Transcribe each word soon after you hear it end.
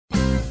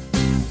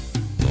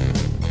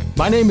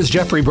My name is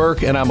Jeffrey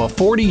Burke, and I'm a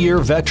 40-year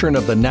veteran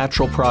of the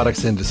natural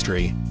products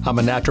industry. I'm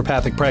a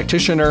naturopathic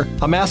practitioner,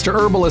 a master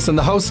herbalist, and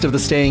the host of the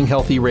Staying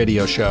Healthy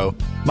radio show.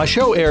 My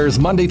show airs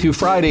Monday through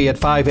Friday at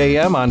 5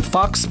 a.m. on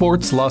Fox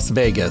Sports Las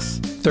Vegas,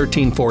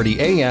 1340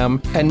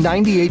 a.m. and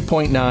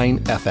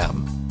 98.9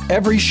 FM.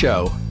 Every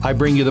show, I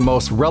bring you the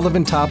most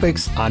relevant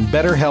topics on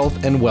better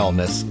health and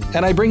wellness,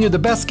 and I bring you the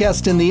best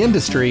guests in the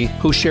industry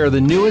who share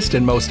the newest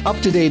and most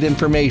up-to-date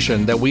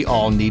information that we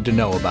all need to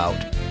know about.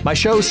 My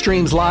show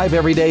streams live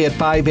every day at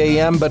 5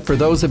 a.m., but for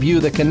those of you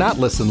that cannot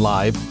listen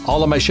live,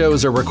 all of my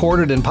shows are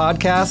recorded in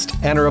podcast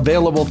and are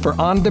available for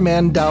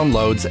on-demand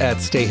downloads at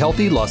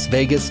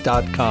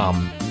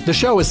stayhealthylasvegas.com. The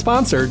show is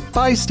sponsored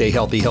by Stay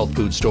Healthy Health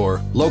Food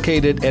Store,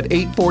 located at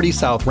 840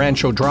 South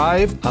Rancho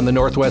Drive on the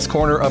northwest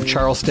corner of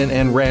Charleston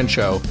and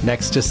Rancho,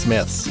 next to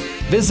Smith's.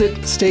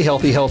 Visit Stay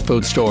Healthy Health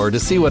Food Store to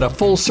see what a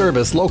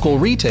full-service local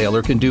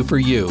retailer can do for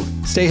you.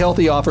 Stay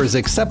Healthy offers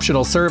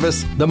exceptional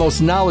service, the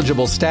most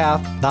knowledgeable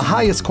staff, the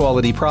highest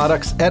quality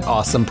products at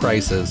awesome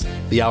prices.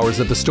 The hours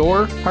of the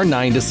store are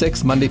 9 to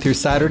 6 Monday through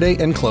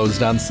Saturday and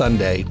closed on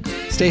Sunday.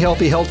 Stay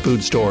Healthy Health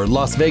Food Store,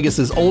 Las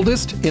Vegas's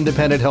oldest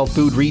independent health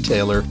food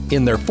retailer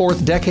in their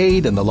 4th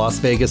decade in the Las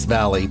Vegas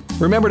Valley.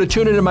 Remember to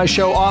tune into my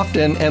show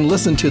often and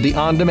listen to the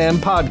on-demand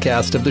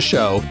podcast of the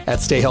show at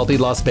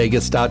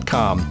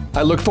stayhealthylasvegas.com.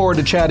 I look forward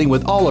to chatting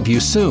with all of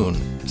you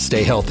soon.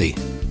 Stay healthy.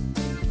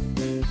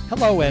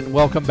 Hello and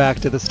welcome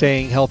back to the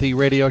Staying Healthy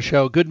radio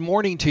show. Good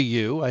morning to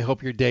you. I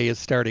hope your day is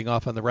starting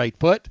off on the right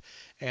foot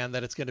and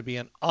that it's going to be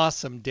an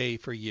awesome day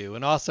for you,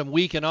 an awesome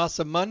week, an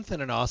awesome month,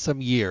 and an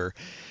awesome year.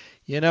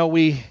 You know,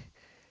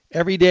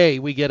 every day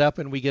we get up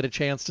and we get a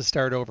chance to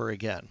start over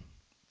again.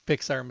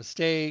 Fix our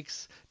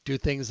mistakes, do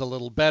things a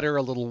little better,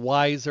 a little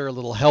wiser, a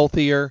little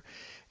healthier.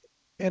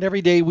 And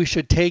every day we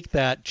should take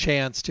that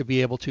chance to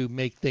be able to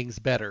make things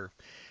better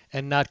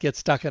and not get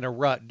stuck in a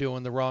rut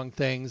doing the wrong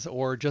things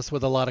or just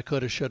with a lot of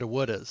coulda, shoulda,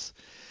 wouldas.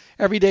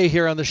 Every day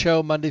here on the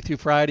show, Monday through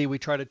Friday, we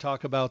try to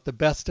talk about the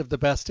best of the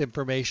best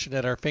information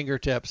at our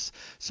fingertips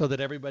so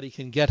that everybody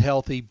can get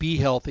healthy, be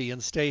healthy,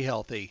 and stay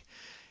healthy.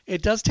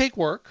 It does take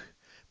work,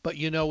 but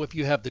you know, if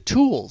you have the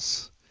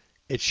tools,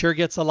 it sure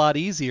gets a lot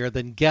easier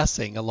than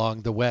guessing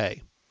along the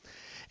way.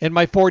 In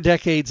my 4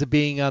 decades of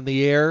being on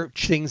the air,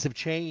 things have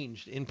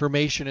changed.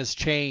 Information has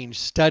changed.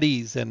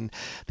 Studies and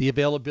the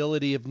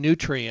availability of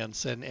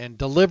nutrients and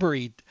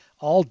delivery,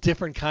 all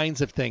different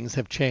kinds of things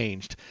have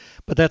changed.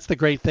 But that's the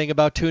great thing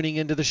about tuning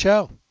into the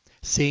show.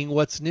 Seeing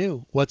what's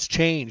new, what's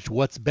changed,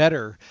 what's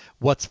better,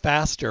 what's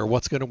faster,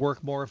 what's going to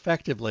work more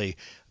effectively.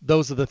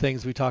 Those are the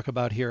things we talk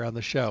about here on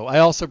the show. I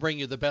also bring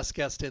you the best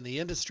guest in the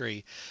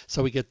industry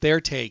so we get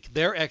their take,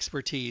 their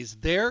expertise,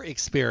 their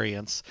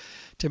experience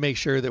to make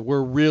sure that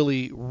we're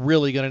really,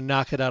 really going to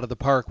knock it out of the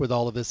park with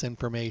all of this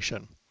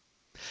information.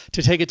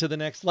 To take it to the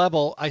next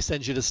level, I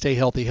send you to Stay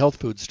Healthy Health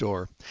Food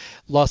Store,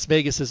 Las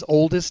Vegas's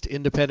oldest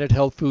independent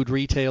health food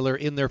retailer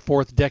in their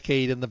 4th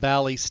decade in the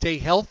Valley. Stay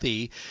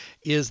Healthy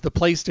is the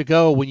place to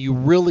go when you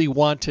really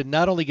want to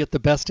not only get the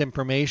best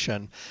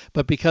information,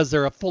 but because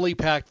they're a fully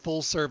packed,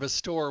 full-service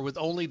store with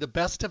only the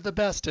best of the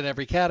best in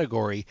every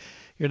category,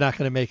 you're not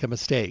going to make a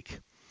mistake.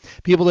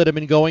 People that have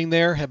been going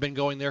there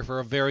for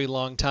a very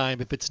long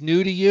time. If it's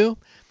new to you,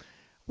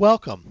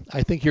 welcome.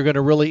 I think you're going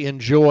to really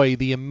enjoy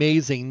the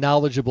amazing,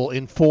 knowledgeable,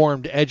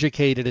 informed,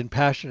 educated, and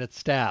passionate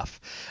staff.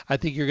 I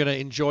think you're going to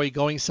enjoy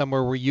going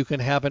somewhere where you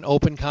can have an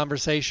open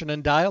conversation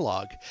and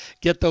dialogue.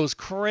 Get those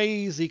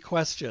crazy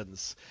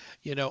questions,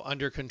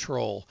 under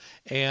control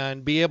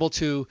and be able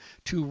to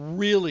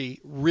really,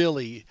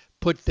 really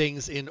put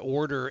things in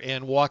order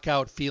and walk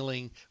out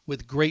feeling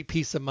with great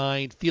peace of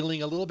mind,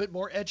 feeling a little bit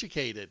more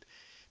educated.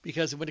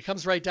 Because when it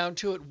comes right down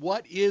to it,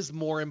 what is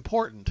more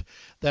important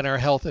than our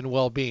health and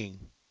well-being?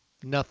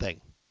 Nothing.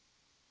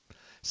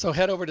 So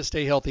head over to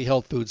Stay Healthy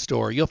Health Food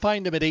Store. You'll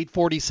find them at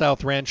 840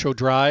 South Rancho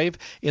Drive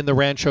in the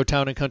Rancho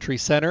Town and Country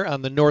Center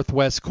on the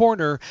northwest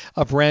corner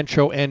of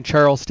Rancho and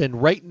Charleston,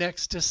 right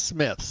next to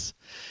Smith's.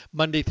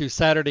 Monday through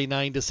Saturday,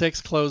 9 to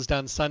 6, closed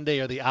on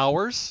Sunday are the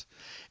hours.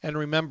 And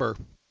remember,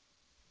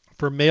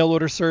 for mail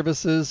order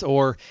services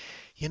or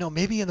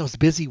maybe in those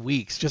busy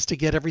weeks, just to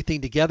get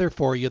everything together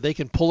for you, they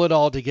can pull it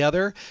all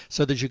together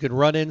so that you can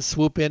run in,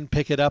 swoop in,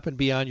 pick it up, and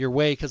be on your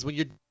way. Because when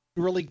you're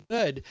really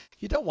good,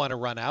 you don't want to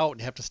run out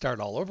and have to start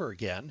all over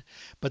again.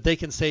 But they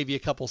can save you a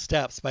couple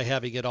steps by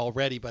having it all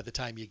ready by the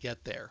time you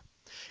get there.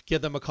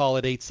 Give them a call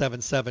at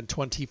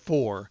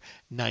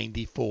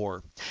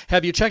 877-2494.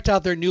 Have you checked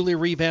out their newly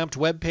revamped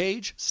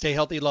webpage,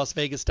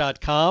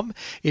 stayhealthylasvegas.com?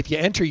 If you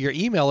enter your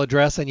email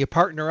address and you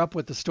partner up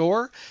with the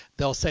store,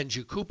 they'll send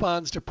you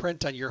coupons to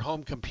print on your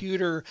home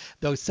computer.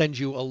 They'll send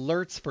you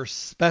alerts for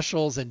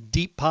specials and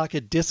deep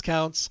pocket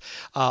discounts.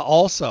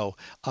 Also,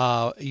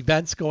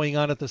 events going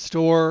on at the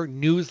store,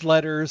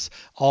 newsletters,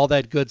 all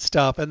that good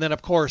stuff. And then,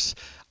 of course,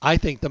 I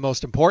think the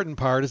most important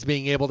part is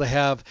being able to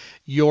have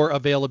your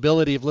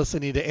availability of listening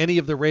listening to any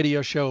of the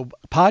radio show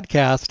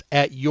podcast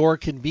at your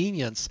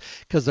convenience,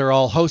 because they're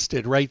all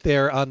hosted right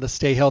there on the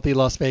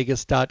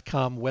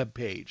StayHealthyLasVegas.com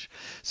webpage.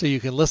 So you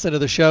can listen to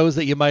the shows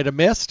that you might have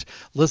missed,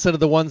 listen to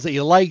the ones that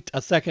you liked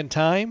a second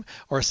time,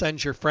 or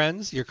send your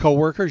friends, your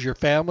coworkers, your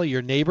family,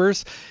 your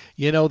neighbors,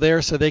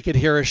 there so they could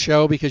hear a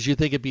show because you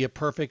think it'd be a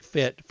perfect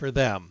fit for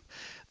them.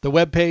 The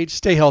webpage,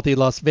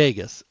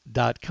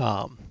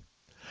 StayHealthyLasVegas.com.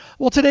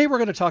 Well, today we're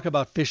going to talk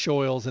about fish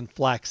oils and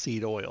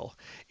flaxseed oil.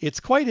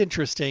 It's quite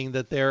interesting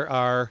that there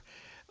are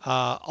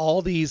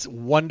all these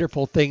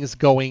wonderful things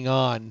going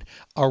on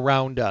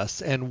around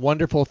us and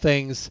wonderful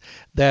things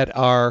that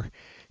are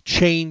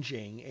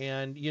changing.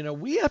 And,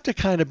 we have to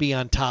kind of be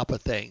on top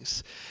of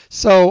things.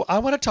 So I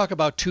want to talk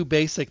about two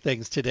basic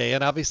things today.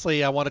 And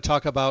obviously I want to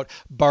talk about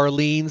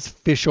Barlean's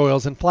fish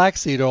oils and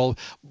flaxseed oil,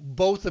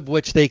 both of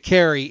which they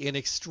carry in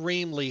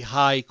extremely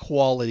high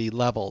quality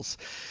levels.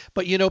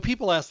 But,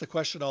 people ask the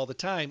question all the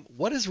time,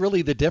 what is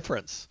really the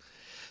difference?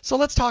 So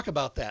let's talk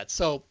about that.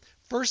 So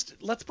first,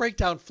 let's break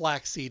down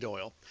flaxseed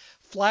oil.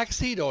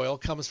 Flaxseed oil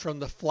comes from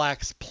the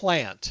flax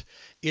plant.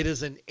 It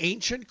is an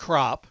ancient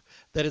crop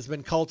that has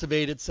been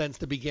cultivated since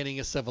the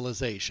beginning of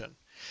civilization.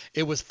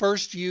 It was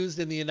first used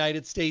in the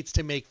United States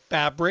to make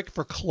fabric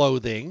for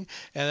clothing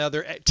and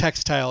other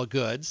textile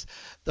goods.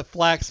 The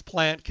flax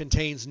plant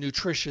contains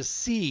nutritious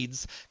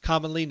seeds,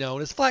 commonly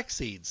known as flax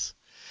seeds.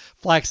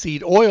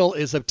 Flaxseed oil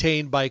is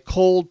obtained by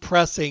cold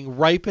pressing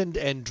ripened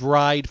and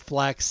dried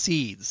flax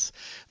seeds.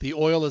 The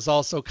oil is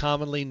also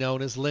commonly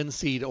known as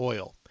linseed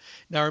oil.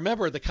 Now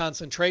remember the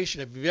concentration.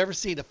 If you've ever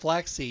seen a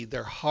flaxseed,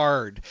 they're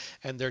hard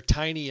and they're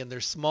tiny and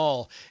they're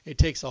small. It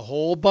takes a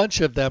whole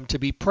bunch of them to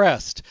be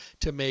pressed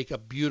to make a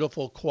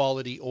beautiful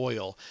quality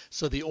oil.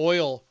 So the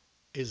oil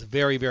is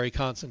very, very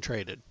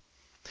concentrated.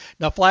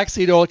 Now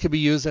flaxseed oil can be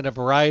used in a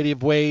variety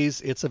of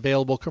ways. It's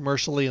available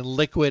commercially in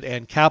liquid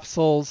and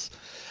capsules.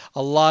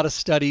 A lot of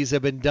studies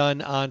have been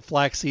done on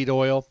flaxseed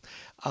oil.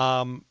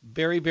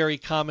 Very, very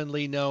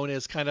commonly known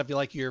as kind of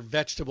like your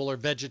vegetable or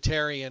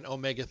vegetarian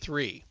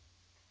omega-3.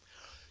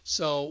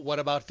 So what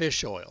about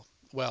fish oil?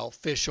 Well,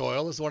 fish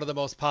oil is one of the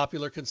most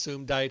popular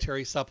consumed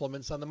dietary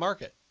supplements on the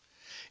market.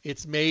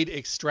 It's made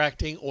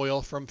extracting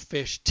oil from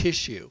fish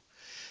tissue.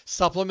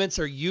 Supplements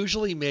are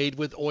usually made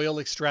with oil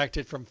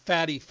extracted from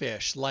fatty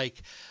fish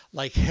like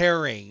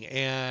herring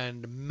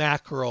and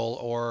mackerel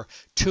or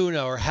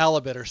tuna or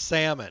halibut or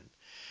salmon.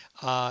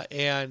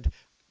 And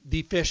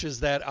the fish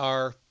that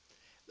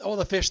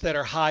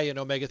are high in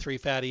omega-3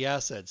 fatty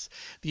acids.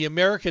 The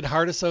American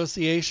Heart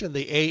Association,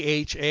 the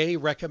AHA,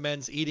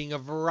 recommends eating a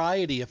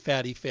variety of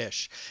fatty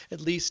fish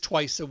at least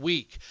twice a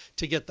week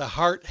to get the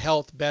heart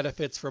health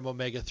benefits from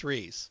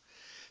omega-3s.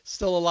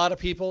 Still, a lot of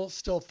people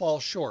still fall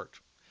short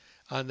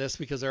on this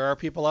because there are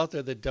people out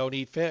there that don't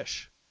eat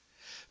fish.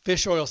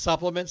 Fish oil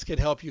supplements can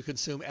help you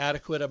consume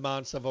adequate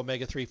amounts of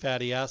omega-3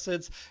 fatty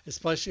acids,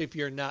 especially if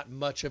you're not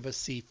much of a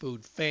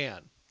seafood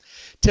fan.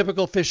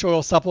 Typical fish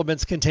oil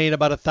supplements contain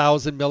about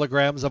 1,000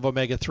 milligrams of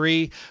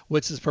omega-3,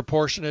 which is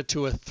proportionate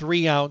to a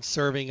 3-ounce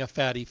serving of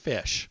fatty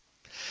fish.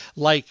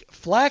 Like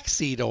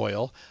flaxseed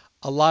oil,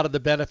 a lot of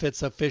the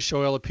benefits of fish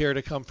oil appear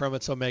to come from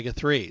its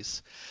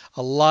omega-3s.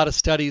 A lot of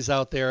studies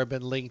out there have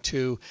been linked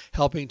to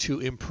helping to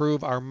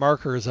improve our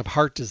markers of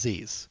heart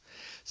disease.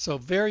 So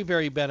very,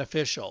 very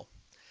beneficial.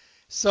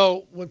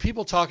 So when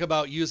people talk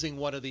about using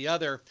one or the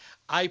other,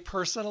 I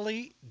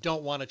personally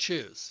don't want to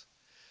choose.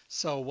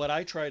 So what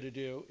I try to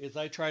do is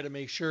I try to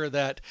make sure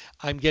that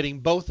I'm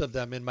getting both of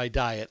them in my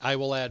diet. I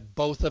will add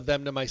both of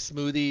them to my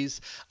smoothies.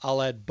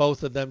 I'll add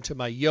both of them to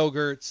my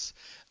yogurts.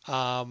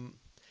 I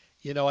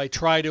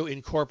try to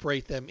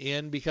incorporate them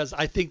in because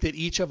I think that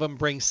each of them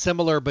brings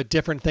similar but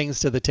different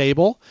things to the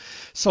table.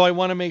 So I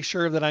want to make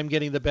sure that I'm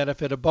getting the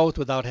benefit of both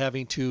without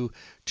having to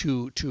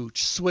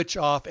switch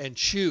off and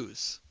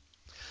choose.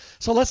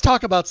 So let's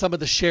talk about some of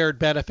the shared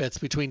benefits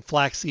between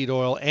flaxseed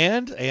oil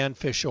and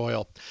fish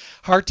oil.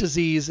 Heart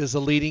disease is a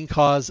leading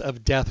cause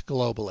of death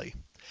globally.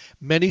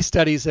 Many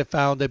studies have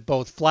found that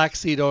both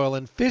flaxseed oil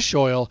and fish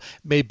oil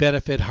may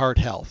benefit heart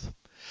health.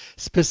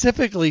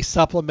 Specifically,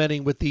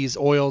 supplementing with these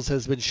oils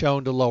has been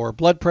shown to lower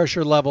blood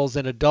pressure levels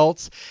in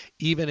adults,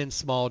 even in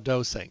small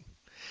dosing.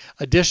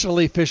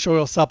 Additionally, fish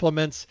oil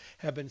supplements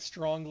have been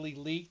strongly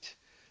linked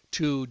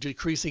to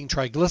decreasing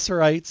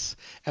triglycerides,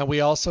 and we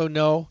also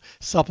know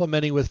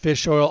supplementing with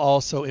fish oil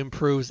also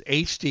improves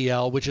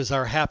HDL, which is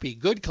our happy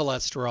good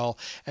cholesterol,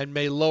 and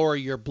may lower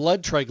your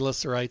blood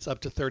triglycerides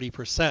up to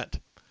 30%.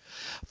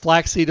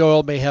 Flaxseed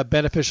oil may have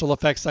beneficial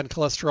effects on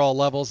cholesterol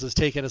levels as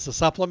taken as a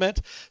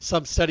supplement.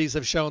 Some studies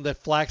have shown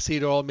that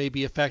flaxseed oil may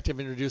be effective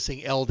in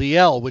reducing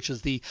LDL, which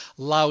is the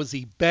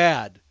lousy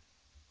bad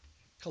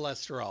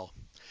cholesterol.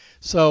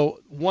 So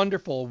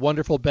wonderful,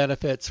 wonderful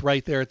benefits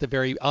right there at the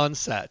very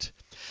onset.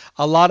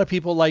 A lot of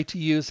people like to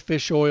use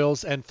fish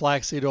oils and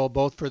flaxseed oil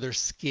both for their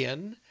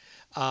skin.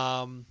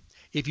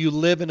 If you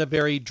live in a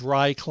very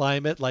dry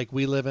climate, like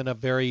we live in a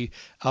very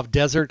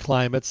desert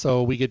climate,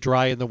 so we get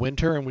dry in the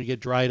winter and we get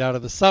dried out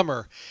of the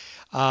summer,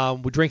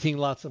 We're drinking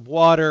lots of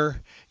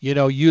water,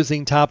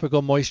 using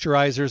topical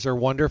moisturizers are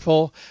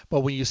wonderful,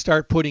 but when you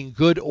start putting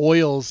good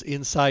oils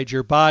inside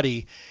your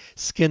body,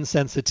 skin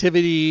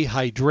sensitivity,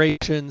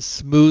 hydration,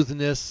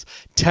 smoothness,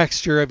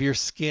 texture of your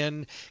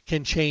skin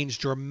can change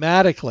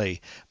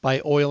dramatically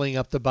by oiling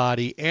up the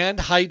body and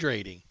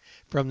hydrating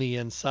from the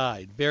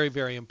inside. Very,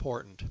 very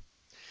important.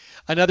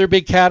 Another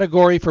big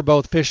category for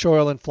both fish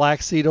oil and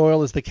flaxseed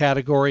oil is the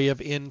category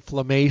of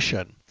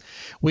inflammation.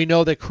 We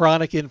know that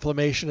chronic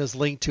inflammation is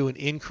linked to an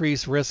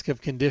increased risk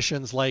of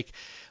conditions like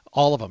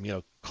all of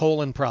them,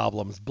 colon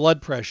problems,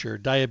 blood pressure,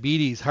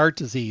 diabetes, heart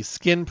disease,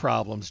 skin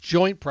problems,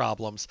 joint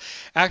problems.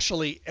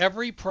 Actually,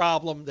 every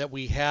problem that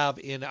we have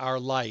in our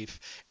life,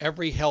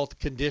 every health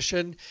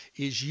condition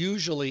is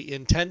usually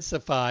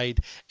intensified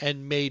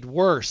and made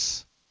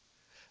worse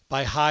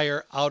by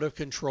higher, out of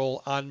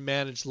control,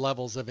 unmanaged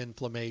levels of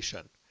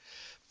inflammation.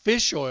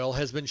 Fish oil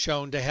has been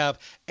shown to have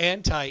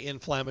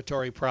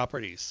anti-inflammatory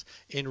properties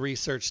in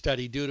research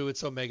study due to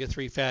its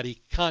omega-3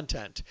 fatty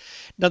content.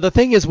 Now, the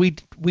thing is,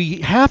 we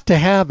have to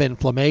have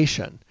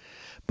inflammation,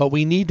 but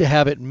we need to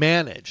have it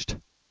managed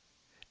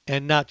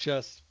and not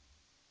just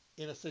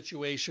in a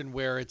situation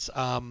where it's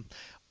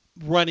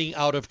running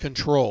out of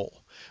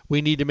control.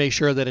 We need to make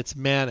sure that it's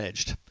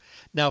managed.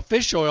 Now,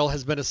 fish oil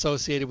has been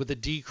associated with a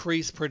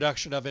decreased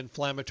production of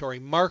inflammatory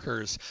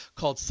markers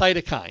called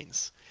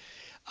cytokines.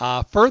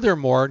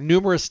 Furthermore,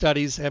 numerous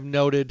studies have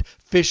noted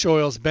fish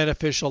oil's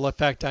beneficial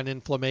effect on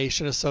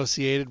inflammation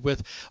associated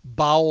with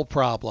bowel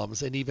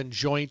problems and even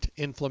joint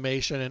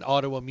inflammation and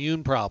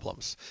autoimmune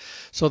problems.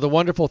 So the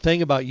wonderful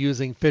thing about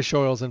using fish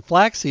oils and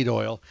flaxseed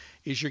oil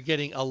is you're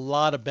getting a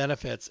lot of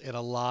benefits in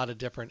a lot of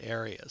different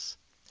areas.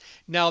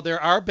 Now,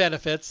 there are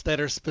benefits that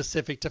are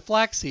specific to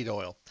flaxseed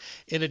oil.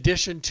 In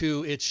addition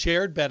to its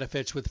shared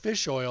benefits with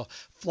fish oil,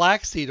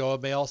 flaxseed oil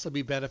may also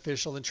be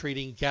beneficial in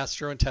treating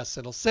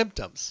gastrointestinal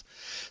symptoms.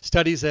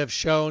 Studies have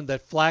shown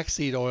that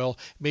flaxseed oil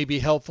may be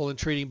helpful in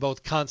treating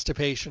both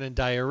constipation and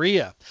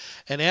diarrhea.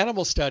 An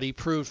animal study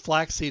proved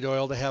flaxseed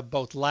oil to have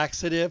both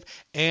laxative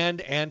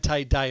and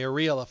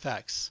anti-diarrheal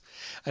effects.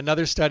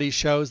 Another study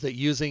shows that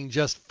using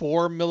just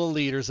 4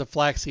 milliliters of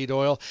flaxseed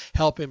oil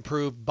help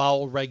improve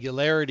bowel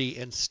regularity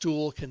and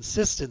stool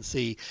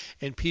consistency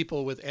in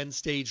people with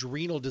end-stage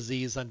renal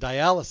disease on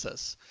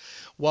dialysis.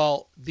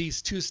 While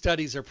these two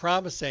studies are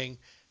promising,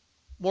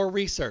 more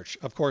research,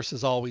 of course,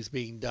 is always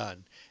being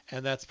done,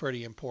 and that's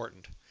pretty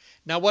important.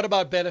 Now, what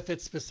about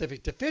benefits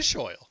specific to fish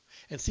oil?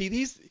 And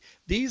see,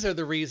 these are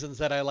the reasons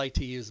that I like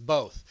to use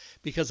both,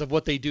 because of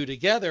what they do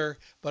together,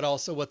 but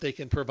also what they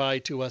can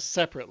provide to us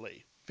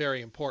separately.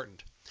 Very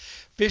important.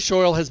 Fish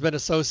oil has been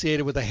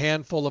associated with a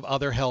handful of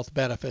other health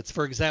benefits.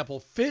 For example,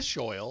 fish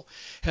oil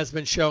has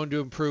been shown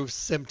to improve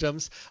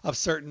symptoms of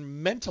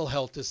certain mental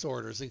health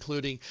disorders,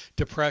 including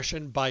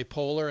depression,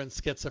 bipolar, and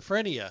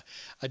schizophrenia.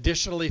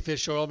 Additionally,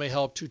 fish oil may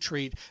help to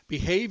treat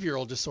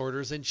behavioral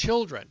disorders in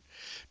children.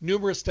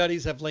 Numerous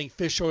studies have linked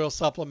fish oil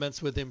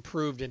supplements with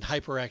improved in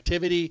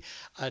hyperactivity,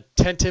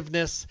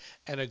 attentiveness,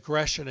 and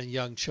aggression in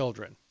young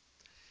children.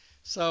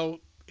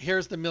 So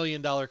here's the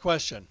million-dollar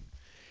question.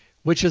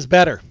 Which is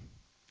better?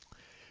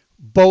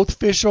 Both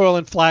fish oil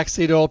and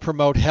flaxseed oil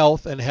promote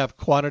health and have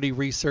quantity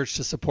research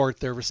to support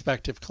their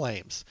respective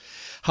claims.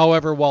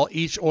 However, while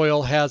each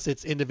oil has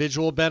its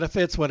individual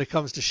benefits, when it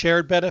comes to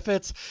shared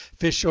benefits,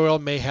 fish oil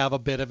may have a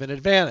bit of an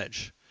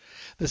advantage.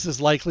 This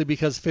is likely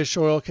because fish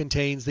oil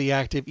contains the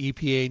active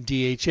EPA and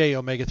DHA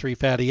omega-3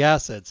 fatty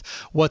acids.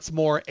 What's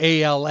more,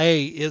 ALA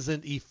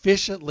isn't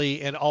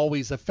efficiently and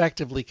always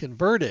effectively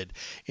converted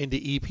into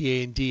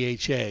EPA and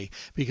DHA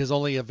because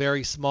only a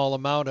very small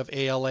amount of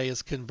ALA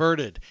is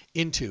converted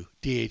into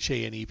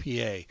DHA and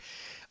EPA.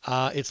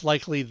 It's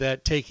likely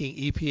that taking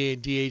EPA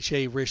and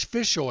DHA-rich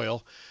fish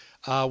oil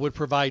would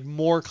provide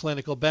more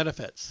clinical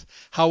benefits.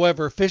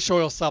 However, fish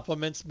oil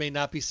supplements may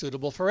not be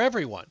suitable for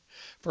everyone.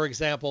 For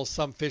example,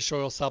 some fish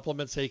oil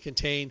supplements may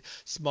contain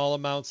small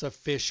amounts of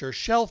fish or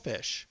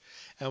shellfish.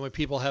 And when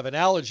people have an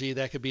allergy,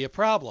 that could be a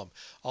problem.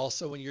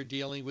 Also, when you're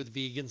dealing with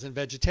vegans and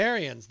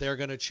vegetarians, they're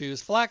going to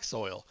choose flax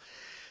oil.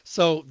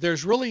 So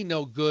there's really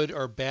no good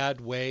or bad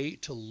way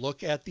to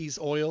look at these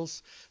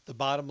oils. The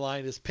bottom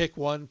line is pick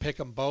one, pick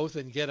them both,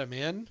 and get them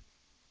in.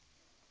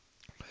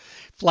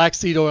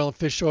 Flaxseed oil and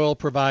fish oil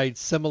provide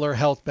similar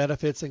health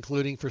benefits,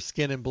 including for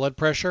skin and blood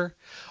pressure.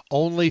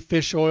 Only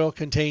fish oil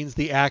contains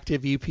the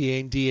active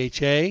EPA and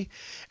DHA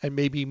and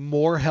may be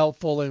more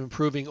helpful in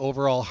improving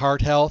overall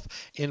heart health,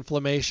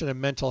 inflammation, and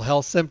mental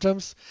health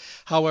symptoms.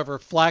 However,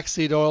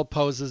 flaxseed oil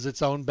poses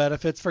its own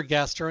benefits for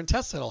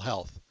gastrointestinal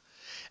health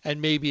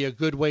and may be a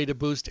good way to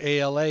boost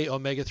ALA,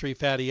 omega-3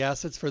 fatty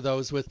acids, for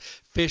those with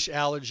fish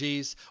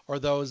allergies or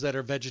those that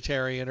are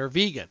vegetarian or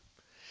vegan.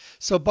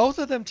 So both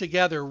of them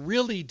together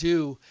really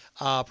do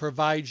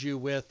provide you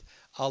with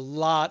a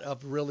lot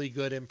of really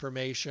good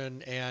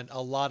information and a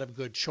lot of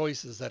good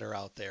choices that are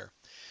out there.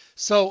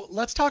 So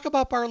let's talk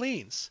about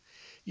Barleans.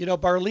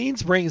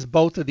 Barleans brings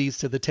both of these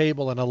to the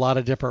table in a lot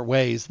of different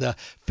ways. The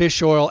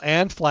fish oil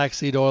and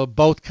flaxseed oil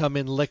both come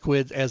in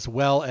liquids as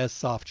well as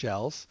soft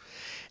gels.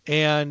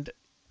 And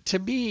to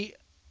me,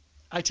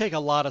 I take a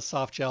lot of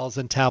soft gels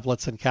and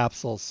tablets and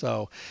capsules.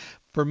 So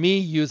for me,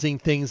 using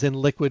things in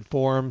liquid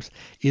forms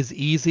is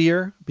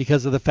easier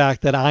because of the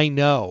fact that I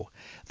know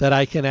that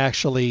I can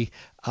actually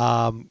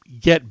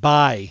get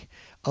by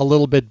a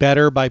little bit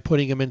better by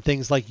putting them in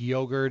things like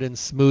yogurt and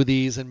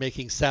smoothies and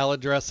making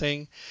salad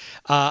dressing.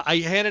 I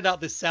handed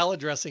out this salad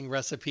dressing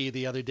recipe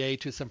the other day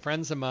to some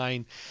friends of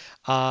mine,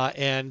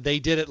 and they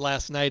did it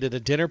last night at a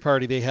dinner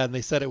party they had, and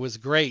they said it was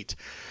great.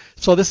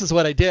 So this is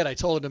what I did. I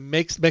told them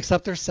to mix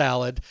up their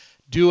salad,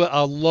 do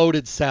a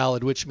loaded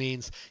salad, which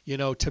means,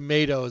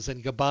 tomatoes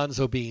and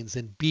garbanzo beans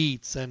and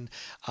beets and,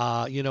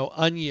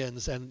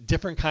 onions and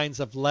different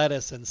kinds of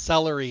lettuce and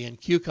celery and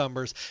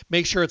cucumbers.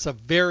 Make sure it's a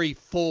very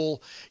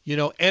full,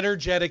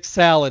 energetic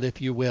salad,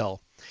 if you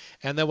will.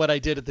 And then what I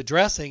did at the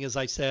dressing is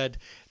I said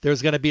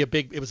there's going to be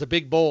it was a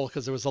big bowl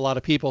because there was a lot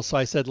of people. So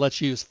I said,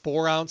 let's use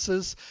 4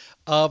 ounces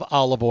of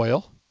olive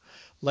oil.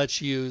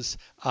 Let's use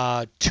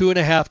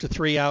 2.5 to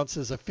 3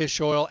 ounces of fish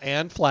oil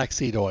and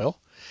flaxseed oil.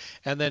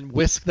 And then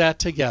whisk that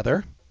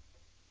together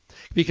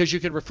because you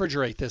can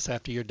refrigerate this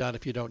after you're done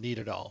if you don't need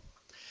it all.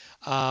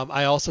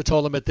 I also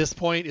told them at this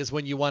point is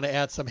when you want to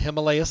add some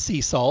Himalaya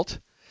sea salt,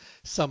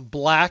 some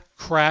black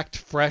cracked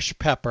fresh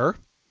pepper,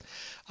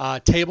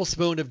 a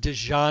tablespoon of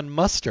Dijon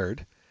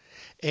mustard,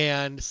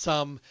 and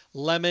some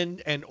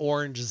lemon and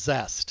orange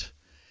zest.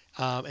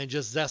 And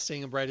just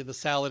zesting them right in the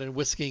salad and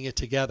whisking it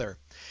together.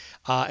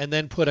 And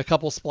then put a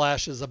couple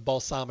splashes of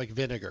balsamic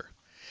vinegar.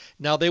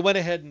 Now, they went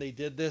ahead and they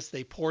did this.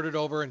 They poured it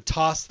over and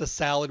tossed the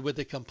salad with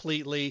it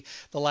completely.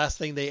 The last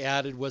thing they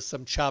added was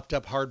some chopped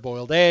up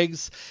hard-boiled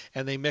eggs,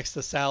 and they mixed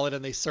the salad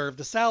and they served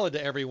the salad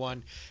to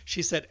everyone.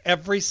 She said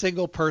every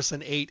single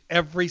person ate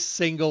every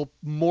single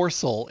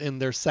morsel in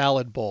their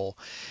salad bowl,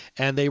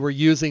 and they were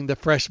using the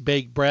fresh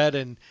baked bread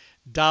and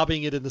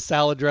daubing it in the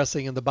salad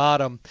dressing in the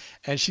bottom.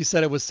 And she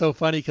said it was so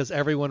funny because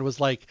everyone was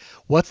like,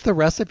 what's the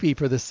recipe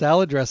for the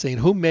salad dressing?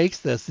 Who makes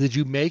this? Did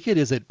you make it?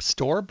 Is it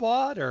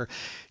store-bought? Or,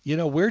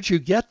 where'd you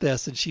get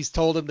this? And she's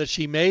told him that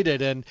she made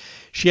it. And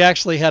she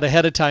actually had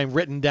ahead of time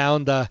written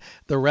down the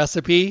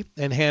recipe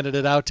and handed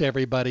it out to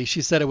everybody.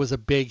 She said it was a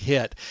big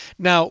hit.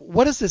 Now,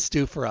 what does this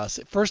do for us?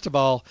 First of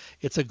all,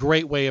 it's a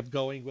great way of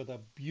going with a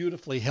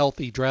beautifully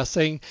healthy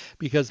dressing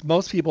because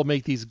most people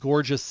make these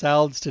gorgeous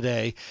salads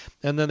today,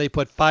 and then they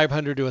put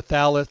 500 to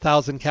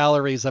 1,000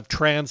 calories of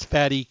trans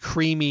fatty,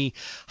 creamy,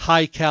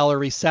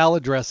 high-calorie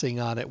salad dressing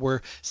on it,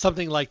 where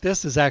something like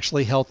this is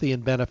actually healthy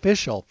and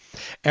beneficial.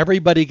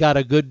 Everybody got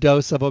a good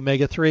dose of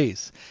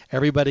omega-3s.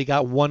 Everybody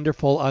got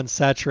wonderful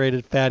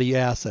unsaturated fatty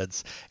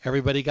acids.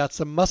 Everybody got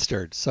some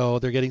mustard, so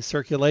they're getting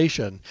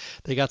circulation.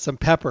 They got some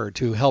pepper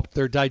to help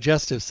their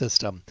digestive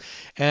system.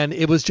 And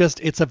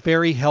it's a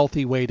very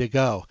healthy way to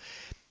go.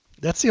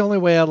 That's the only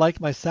way I like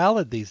my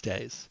salad these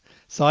days.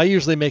 So I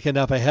usually make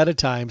enough ahead of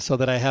time so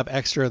that I have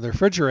extra in the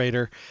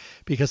refrigerator,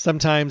 because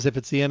sometimes if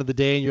it's the end of the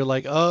day and you're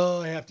like,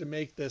 oh, I have to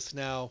make this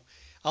now,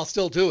 I'll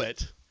still do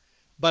it,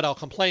 but I'll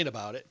complain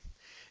about it.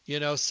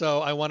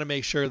 So I want to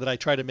make sure that I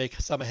try to make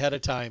some ahead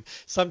of time.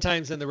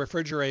 Sometimes in the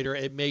refrigerator,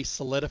 it may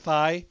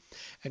solidify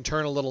and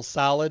turn a little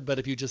solid, but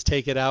if you just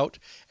take it out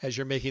as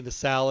you're making the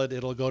salad,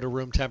 it'll go to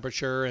room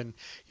temperature and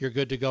you're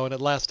good to go. And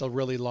it lasts a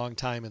really long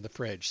time in the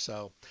fridge.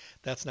 So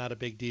that's not a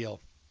big deal.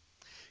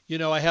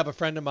 I have a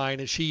friend of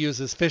mine, and she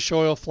uses fish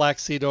oil,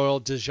 flaxseed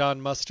oil,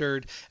 Dijon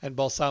mustard, and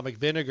balsamic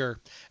vinegar,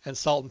 and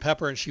salt and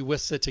pepper, and she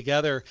whisks it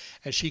together,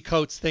 and she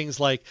coats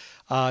things like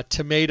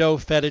tomato,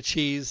 feta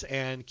cheese,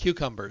 and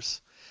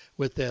cucumbers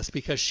with this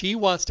because she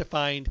wants to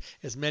find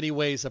as many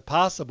ways as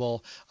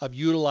possible of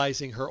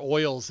utilizing her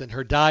oils in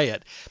her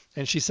diet.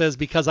 And she says,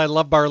 because I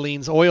love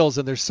Barlean's oils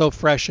and they're so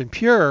fresh and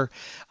pure,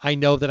 I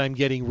know that I'm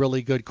getting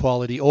really good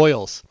quality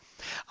oils.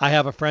 I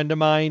have a friend of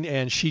mine,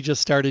 and she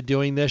just started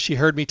doing this. She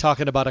heard me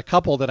talking about a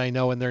couple that I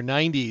know in their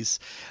 90s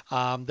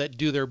that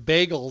do their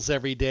bagels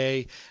every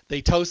day.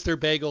 They toast their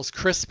bagels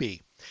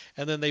crispy,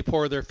 and then they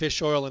pour their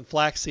fish oil and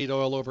flaxseed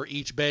oil over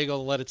each bagel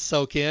and let it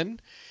soak in.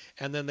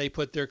 And then they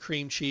put their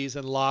cream cheese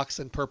and lox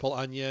and purple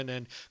onion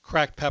and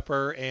cracked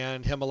pepper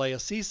and Himalaya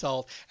sea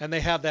salt, and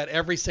they have that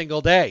every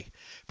single day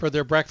for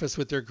their breakfast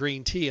with their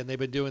green tea, and they've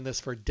been doing this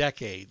for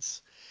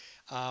decades.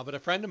 But a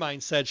friend of mine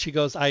said, she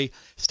goes, I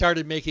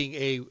started making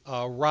a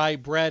rye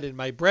bread in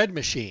my bread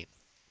machine.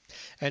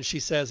 And she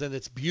says, and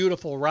it's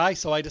beautiful rye,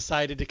 so I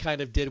decided to kind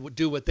of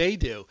do what they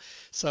do.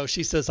 So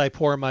she says, I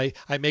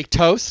make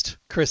toast,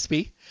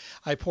 crispy.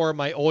 I pour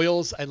my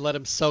oils and let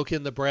them soak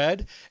in the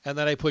bread. And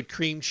then I put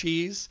cream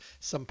cheese,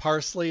 some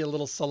parsley, a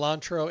little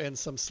cilantro, and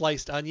some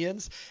sliced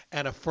onions,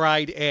 and a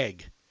fried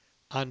egg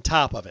on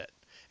top of it.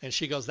 And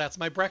she goes, that's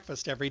my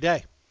breakfast every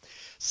day.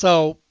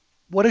 So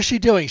what is she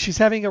doing? She's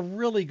having a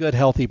really good,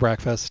 healthy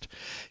breakfast.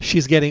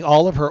 She's getting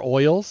all of her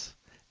oils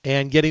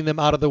and getting them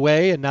out of the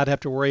way and not have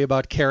to worry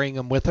about carrying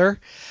them with her.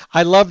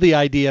 I love the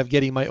idea of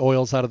getting my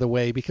oils out of the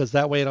way because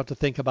that way I don't have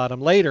to think about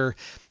them later.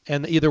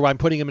 And either I'm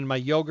putting them in my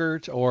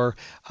yogurt or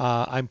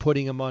I'm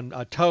putting them on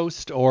a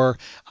toast or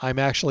I'm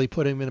actually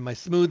putting them in my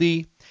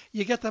smoothie.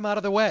 You get them out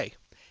of the way.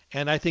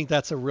 And I think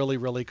that's a really,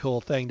 really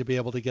cool thing to be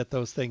able to get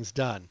those things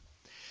done.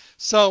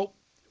 So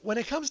when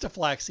it comes to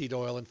flaxseed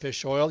oil and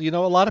fish oil, a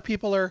lot of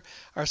people are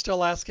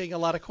still asking a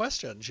lot of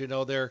questions.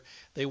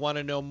 They want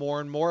to know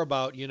more and more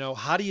about,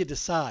 how do you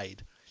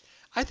decide?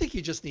 I think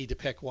you just need to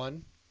pick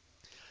one.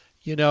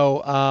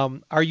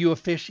 Are you a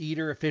fish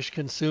eater, a fish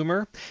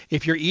consumer?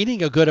 If you're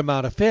eating a good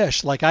amount of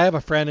fish, like I have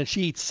a friend and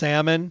she eats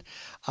salmon.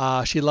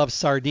 She loves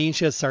sardines.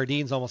 She has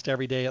sardines almost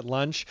every day at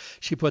lunch.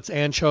 She puts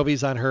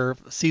anchovies on her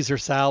Caesar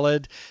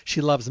salad.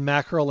 She loves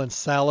mackerel and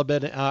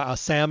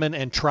salmon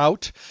and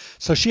trout.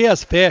 So she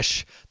has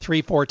fish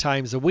 3-4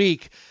 times a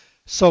week.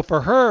 So for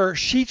her,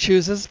 she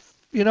chooses,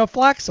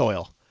 flax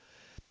oil,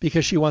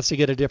 because she wants to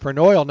get a different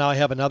oil. Now I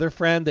have another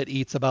friend that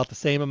eats about the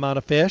same amount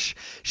of fish.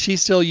 She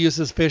still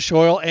uses fish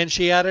oil, and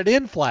she added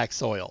in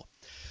flax oil.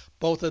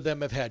 Both of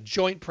them have had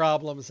joint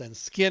problems and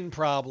skin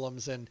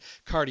problems and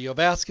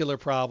cardiovascular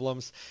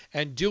problems.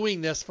 And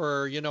doing this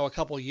for, a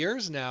couple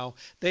years now,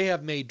 they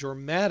have made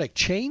dramatic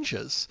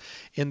changes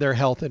in their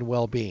health and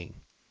well-being.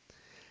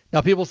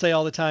 Now people say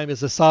all the time,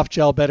 is a soft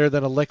gel better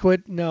than a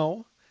liquid?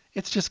 No,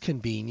 it's just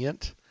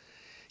convenient.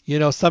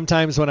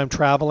 Sometimes when I'm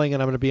traveling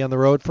and I'm going to be on the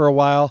road for a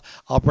while,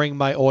 I'll bring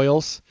my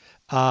oils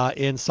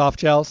in soft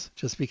gels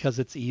just because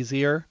it's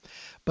easier.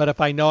 But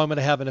if I know I'm going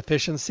to have an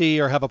efficiency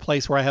or have a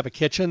place where I have a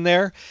kitchen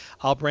there,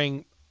 I'll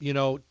bring,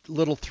 little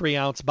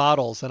 3-ounce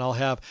bottles, and I'll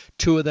have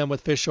 2 of them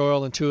with fish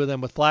oil and 2 of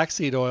them with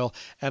flaxseed oil,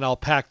 and I'll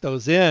pack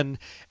those in,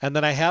 and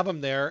then I have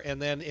them there.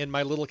 And then in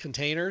my little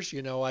containers,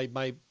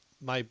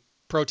 my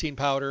protein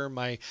powder,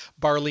 my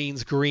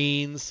Barleans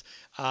greens,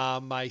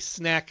 my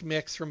snack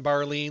mix from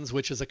Barleans,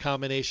 which is a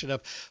combination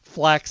of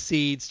flax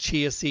seeds,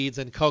 chia seeds,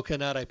 and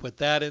coconut. I put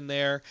that in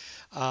there,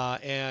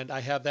 and I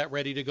have that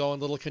ready to go in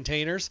little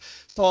containers.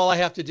 So all I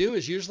have to do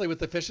is, usually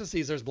with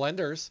efficiencies, there's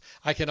blenders.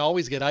 I can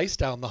always get ice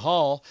down the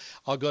hall.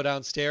 I'll go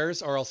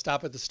downstairs, or I'll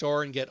stop at the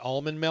store and get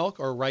almond milk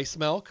or rice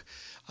milk.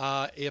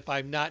 If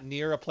I'm not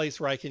near a place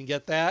where I can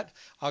get that,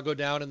 I'll go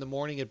down in the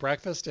morning at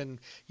breakfast and,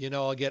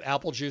 I'll get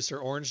apple juice or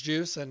orange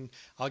juice, and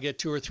I'll get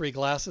 2 or 3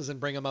 glasses and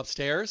bring them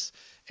upstairs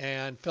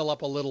and fill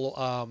up a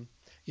little,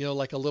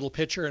 like a little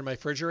pitcher in my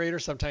refrigerator.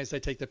 Sometimes I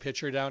take the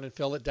pitcher down and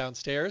fill it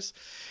downstairs.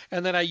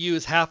 And then I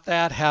use half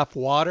that, half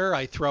water.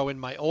 I throw in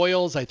my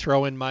oils. I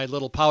throw in my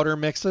little powder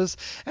mixes,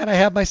 and I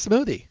have my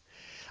smoothie.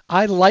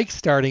 I like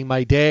starting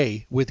my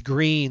day with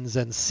greens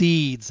and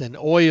seeds and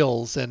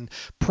oils and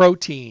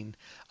protein.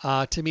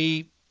 To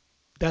me,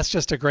 that's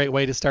just a great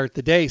way to start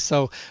the day.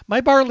 So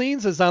my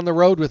Barleans is on the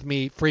road with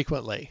me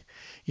frequently,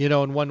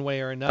 in one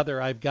way or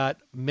another. I've got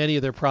many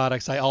of their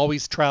products. I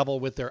always travel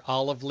with their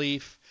olive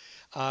leaf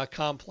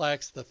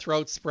complex, the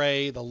throat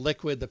spray, the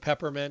liquid, the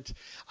peppermint.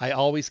 I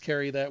always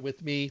carry that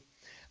with me.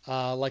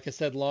 Like I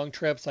said, long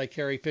trips, I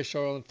carry fish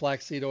oil and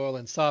flaxseed oil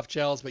and soft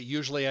gels, but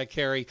usually I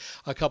carry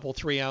a couple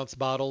 3-ounce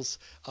bottles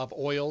of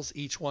oils,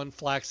 each one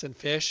flax and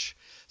fish.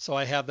 So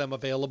I have them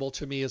available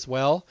to me as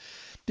well.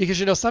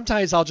 Because,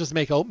 sometimes I'll just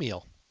make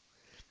oatmeal.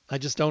 I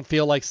just don't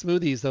feel like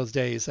smoothies those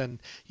days. And,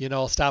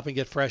 I'll stop and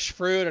get fresh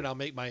fruit and I'll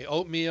make my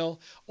oatmeal.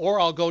 Or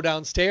I'll go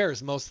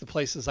downstairs. Most of the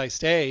places I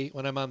stay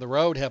when I'm on the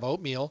road have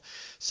oatmeal.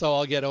 So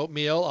I'll get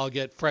oatmeal. I'll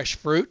get fresh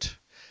fruit.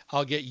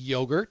 I'll get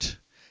yogurt.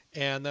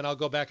 And then I'll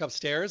go back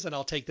upstairs and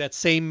I'll take that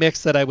same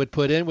mix that I would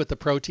put in with the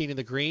protein and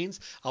the greens.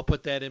 I'll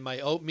put that in my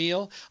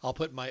oatmeal. I'll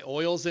put my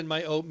oils in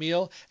my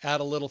oatmeal,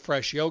 add a little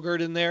fresh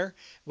yogurt in there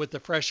with the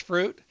fresh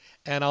fruit,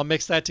 and I'll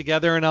mix that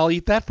together and I'll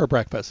eat that for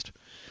breakfast.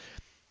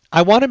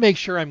 I want to make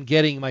sure I'm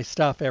getting my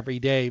stuff every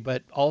day,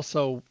 but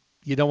also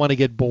you don't want to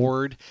get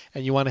bored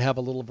and you want to have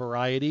a little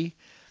variety.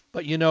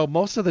 But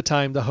most of the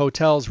time the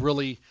hotels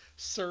really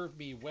serve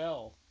me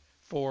well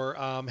for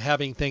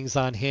having things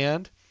on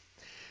hand.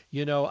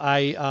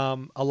 I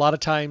a lot of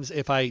times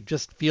if I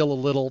just feel a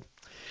little,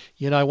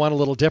 I want a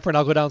little different,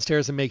 I'll go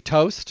downstairs and make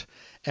toast,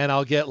 and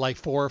I'll get like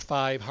 4 or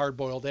 5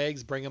 hard-boiled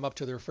eggs, bring them up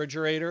to the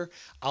refrigerator.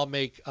 I'll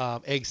make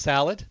egg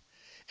salad,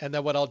 and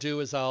then what I'll do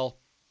is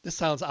this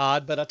sounds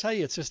odd, but I'll tell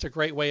you, it's just a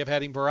great way of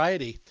having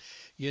variety.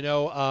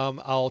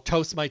 I'll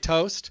toast my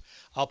toast.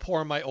 I'll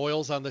pour my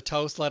oils on the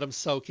toast, let them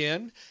soak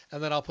in,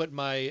 and then I'll put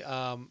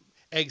my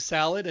egg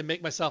salad and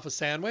make myself a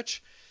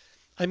sandwich.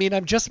 I mean,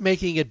 I'm just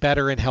making it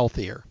better and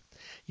healthier.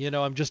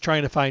 I'm just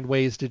trying to find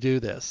ways to do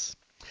this.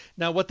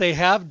 Now, what they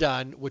have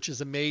done, which is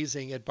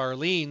amazing at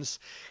Barleans,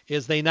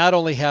 is they not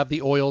only have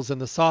the oils and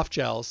the soft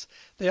gels,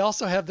 they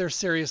also have their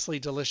Seriously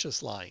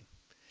Delicious line.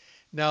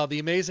 Now, the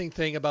amazing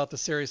thing about the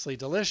Seriously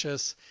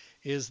Delicious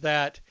is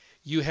that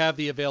you have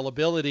the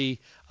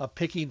availability of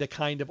picking the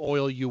kind of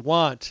oil you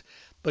want,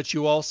 but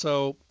you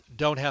also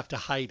don't have to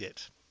hide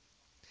it.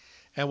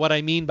 And what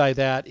I mean by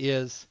that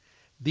is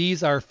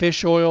these are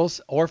fish oils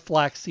or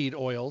flaxseed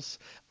oils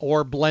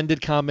or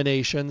blended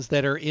combinations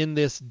that are in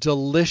this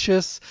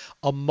delicious,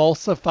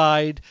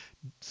 emulsified,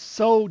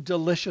 so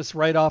delicious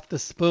right off the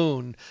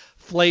spoon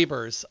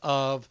flavors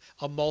of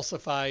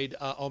emulsified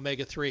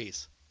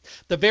omega-3s.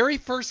 The very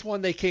first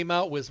one they came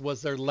out with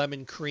was their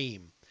lemon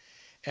cream.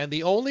 And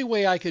the only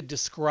way I could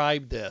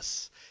describe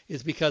this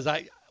is because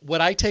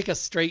would I take a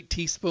straight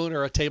teaspoon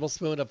or a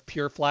tablespoon of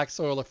pure flax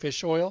oil or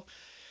fish oil?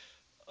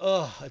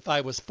 if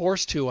I was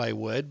forced to, I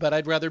would, but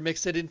I'd rather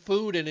mix it in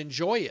food and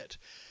enjoy it.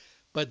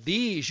 But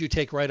these you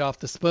take right off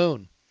the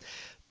spoon.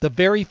 The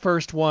very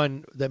first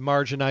one that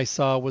Marge and I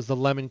saw was the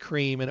lemon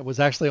cream, and it was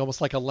actually almost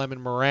like a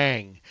lemon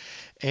meringue.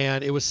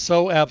 And it was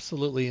so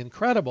absolutely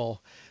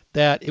incredible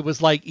that it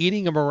was like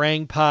eating a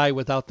meringue pie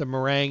without the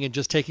meringue and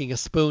just taking a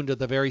spoon to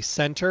the very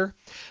center.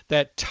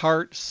 That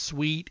tart,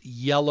 sweet,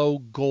 yellow,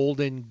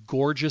 golden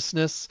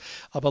gorgeousness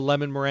of a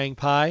lemon meringue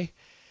pie.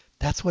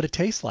 That's what it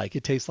tastes like.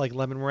 It tastes like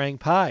lemon meringue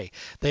pie.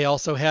 They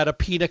also had a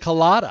pina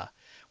colada,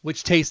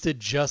 which tasted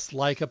just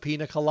like a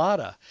pina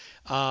colada.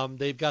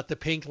 They've got the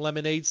pink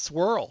lemonade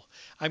swirl.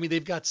 I mean,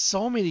 they've got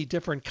so many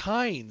different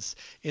kinds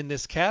in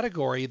this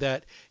category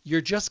that you're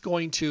just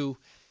going to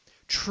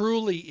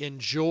truly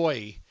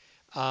enjoy,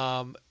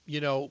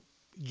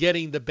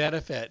 getting the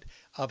benefit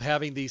of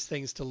having these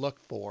things to look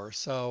for.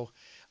 So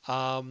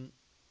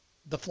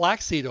the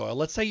flaxseed oil,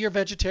 let's say you're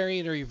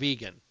vegetarian or you're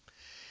vegan.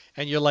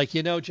 And you're like,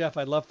 Jeff,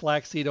 I love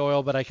flaxseed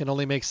oil, but I can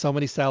only make so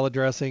many salad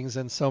dressings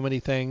and so many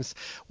things.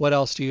 What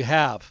else do you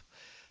have?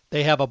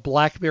 They have a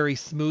blackberry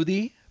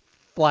smoothie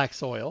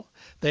flax oil.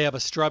 They have a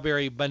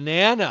strawberry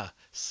banana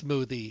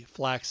smoothie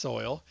flax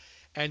oil.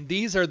 And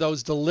these are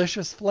those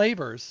delicious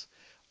flavors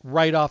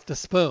right off the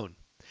spoon.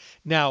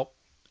 Now,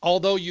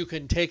 although you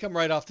can take them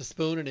right off the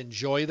spoon and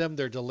enjoy them,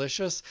 they're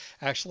delicious.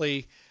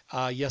 Actually,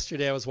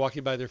 yesterday I was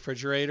walking by the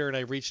refrigerator and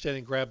I reached in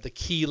and grabbed the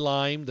key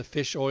lime, the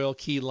fish oil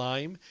key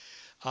lime,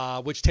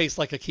 which tastes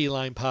like a key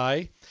lime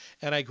pie.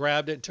 And I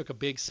grabbed it and took a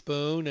big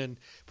spoon and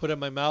put it in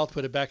my mouth,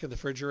 put it back in the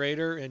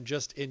refrigerator, and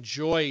just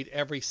enjoyed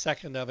every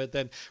second of it,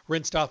 then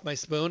rinsed off my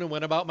spoon and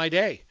went about my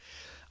day.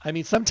 I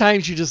mean,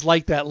 sometimes you just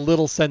like that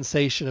little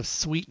sensation of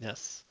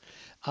sweetness.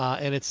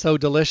 And it's so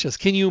delicious.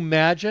 Can you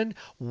imagine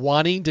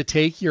wanting to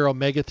take your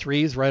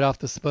omega-3s right off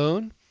the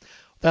spoon?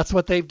 That's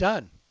what they've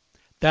done.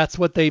 That's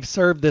what they've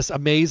served this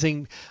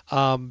amazing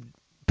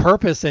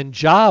purpose and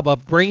job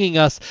of bringing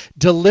us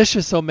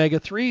delicious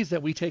omega-3s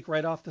that we take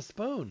right off the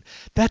spoon.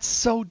 That's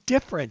so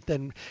different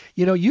than,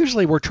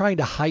 usually we're trying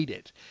to hide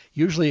it.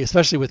 Usually,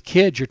 especially with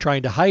kids, you're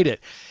trying to hide it.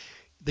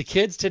 The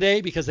kids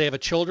today, because they have a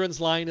children's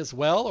line as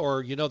well,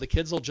 or, the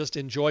kids will just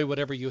enjoy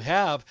whatever you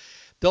have,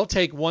 they'll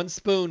take one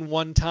spoon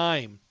one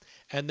time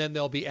and then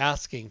they'll be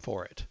asking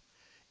for it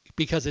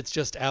because it's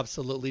just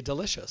absolutely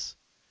delicious.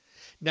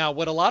 Now,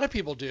 what a lot of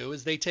people do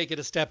is they take it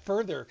a step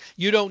further.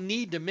 You don't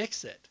need to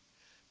mix it.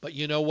 But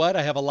you know what?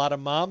 I have a lot of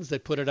moms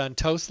that put it on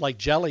toast like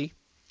jelly,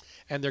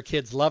 and their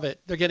kids love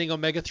it. They're getting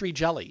omega-3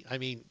 jelly. I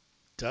mean,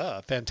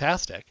 duh,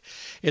 fantastic.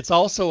 It's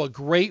also a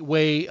great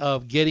way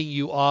of getting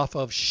you off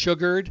of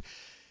sugared,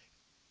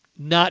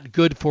 not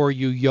good for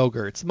you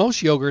yogurts.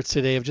 Most yogurts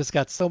today have just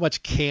got so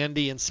much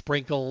candy and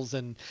sprinkles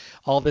and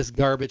all this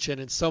garbage in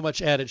and so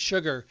much added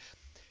sugar.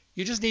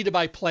 You just need to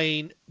buy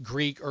plain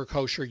Greek or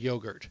kosher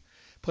yogurt.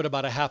 Put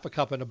about a half a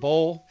cup in a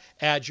bowl,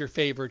 add your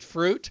favorite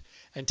fruit,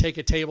 and take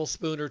a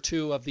tablespoon or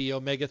two of the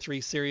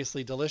omega-3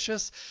 Seriously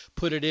Delicious,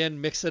 put it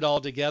in, mix it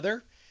all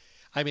together.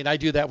 I mean, I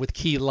do that with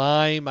key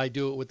lime. I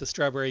do it with the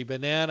strawberry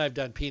banana. I've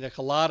done pina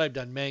colada. I've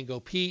done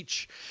mango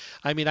peach.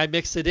 I mean, I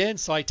mix it in.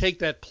 So I take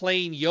that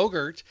plain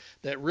yogurt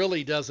that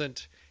really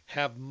doesn't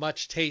have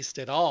much taste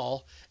at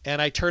all, and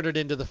I turn it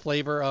into the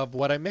flavor of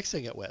what I'm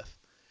mixing it with.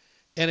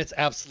 And it's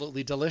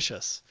absolutely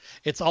delicious.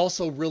 It's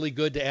also really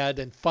good to add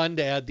and fun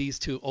to add these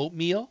to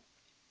oatmeal.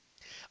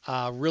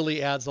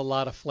 Really adds a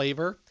lot of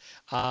flavor.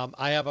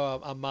 I have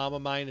a mom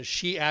of mine, and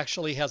she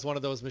actually has one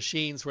of those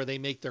machines where they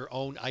make their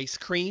own ice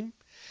cream,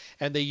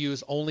 and they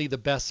use only the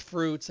best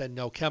fruits and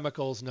no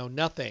chemicals, no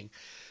nothing.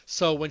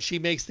 So when she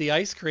makes the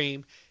ice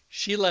cream,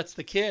 she lets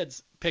the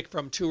kids pick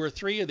from 2 or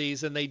 3 of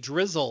these, and they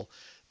drizzle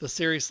the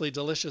Seriously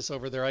Delicious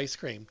over their ice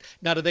cream.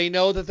 Now, do they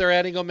know that they're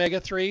adding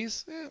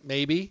omega-3s?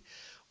 Maybe.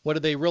 What do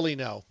they really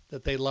know?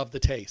 That they love the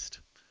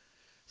taste.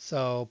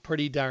 So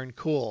pretty darn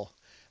cool.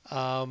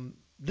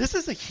 This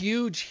is a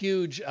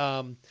huge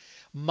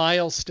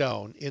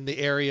milestone in the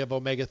area of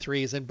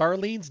omega-3s, and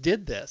Barleans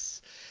did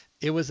this.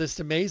 It was just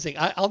amazing.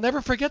 I'll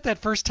never forget that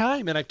first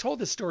time, and I've told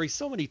this story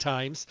so many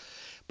times,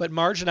 but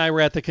Marge and I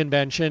were at the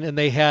convention, and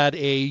they had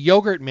a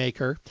yogurt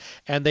maker,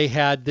 and they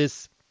had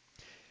this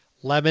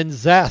lemon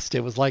zest.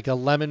 It was like a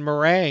lemon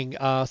meringue,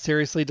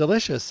 Seriously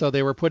Delicious. So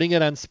they were putting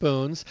it on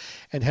spoons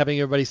and having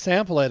everybody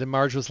sample it. And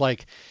Marge was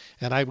like,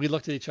 we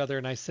looked at each other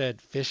and I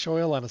said, fish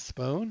oil on a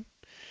spoon?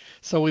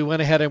 So we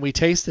went ahead and we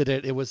tasted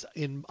it. It was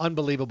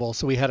unbelievable.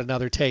 So we had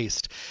another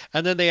taste.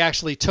 And then they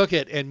actually took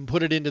it and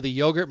put it into the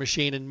yogurt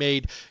machine and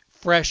made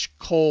fresh,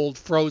 cold,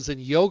 frozen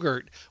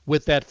yogurt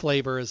with that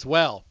flavor as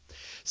well.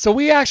 So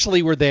we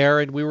actually were there,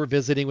 and we were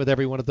visiting with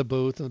everyone at the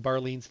booth and the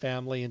Barleans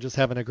family and just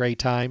having a great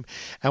time.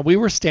 And we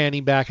were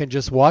standing back and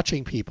just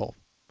watching people,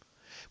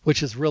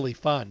 which is really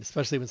fun,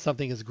 especially when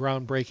something is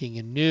groundbreaking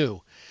and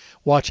new.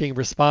 Watching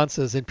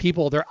responses, and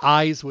people, their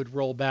eyes would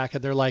roll back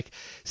and they're like,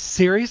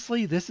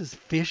 seriously, this is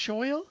fish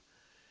oil?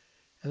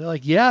 And they're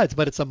like, yeah,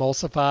 but it's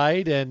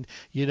emulsified and,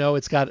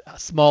 it's got a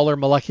smaller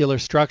molecular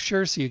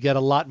structure, so you get a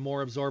lot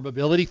more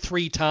absorbability,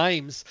 3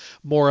 times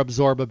more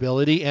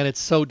absorbability, and it's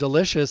so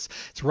delicious.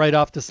 It's right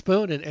off the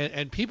spoon.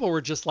 And people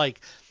were just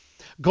like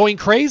going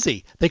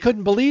crazy. They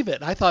couldn't believe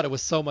it. I thought it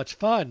was so much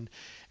fun.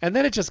 And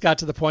then it just got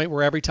to the point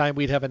where every time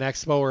we'd have an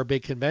expo or a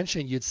big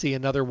convention, you'd see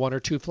another 1 or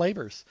 2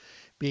 flavors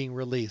being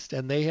released.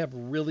 And they have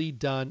really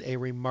done a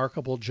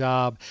remarkable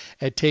job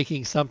at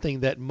taking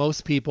something that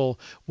most people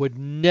would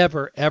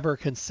never, ever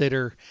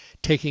consider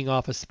taking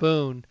off a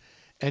spoon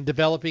and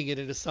developing it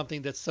into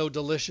something that's so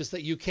delicious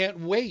that you can't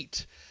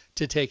wait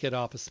to take it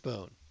off a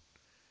spoon.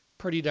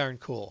 Pretty darn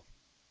cool.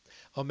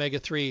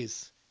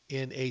 Omega-3s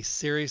in a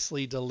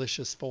seriously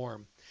delicious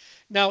form.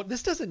 Now,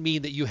 this doesn't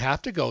mean that you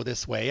have to go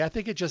this way. I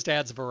think it just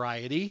adds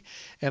variety.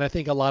 And I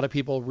think a lot of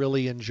people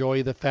really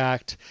enjoy the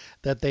fact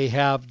that they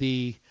have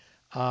the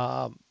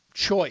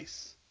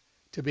choice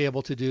to be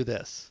able to do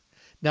this.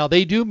 Now,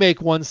 they do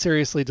make one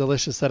seriously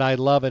delicious that I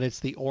love, and it's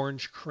the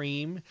orange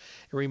cream.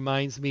 It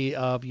reminds me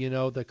of,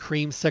 the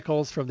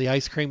creamsicles from the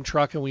ice cream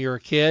truck when we were a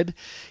kid.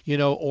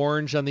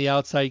 Orange on the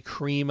outside,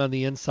 cream on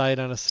the inside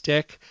on a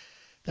stick.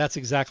 That's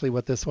exactly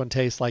what this one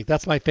tastes like.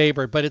 That's my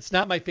favorite, but it's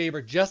not my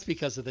favorite just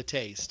because of the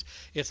taste.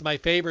 It's my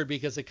favorite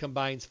because it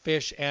combines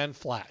fish and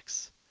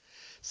flax.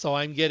 So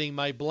I'm getting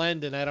my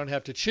blend and I don't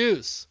have to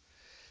choose.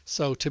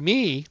 So to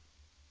me,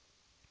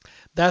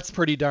 that's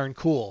pretty darn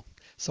cool.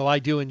 So I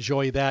do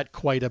enjoy that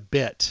quite a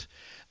bit.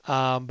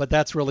 But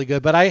that's really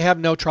good. But I have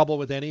no trouble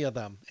with any of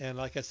them. And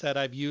like I said,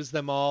 I've used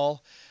them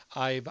all.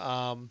 I've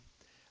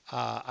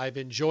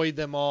enjoyed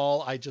them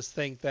all. I just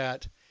think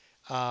that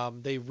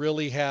they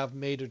really have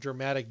made a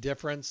dramatic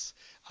difference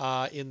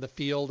in the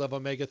field of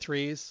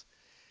omega-3s.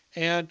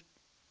 And,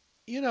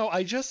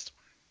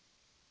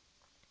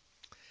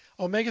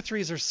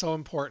 omega-3s are so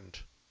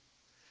important.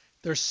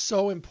 They're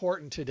so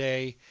important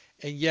today,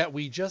 and yet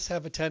we just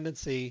have a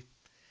tendency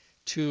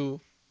to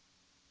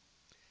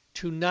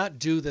not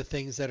do the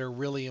things that are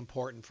really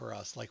important for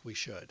us like we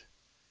should.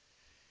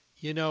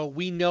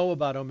 We know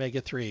about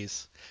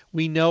omega-3s.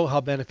 We know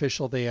how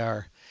beneficial they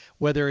are,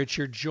 whether it's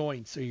your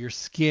joints or your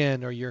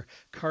skin or your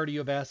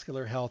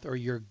cardiovascular health or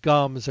your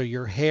gums or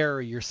your hair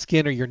or your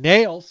skin or your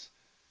nails,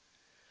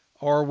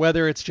 or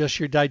whether it's just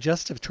your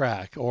digestive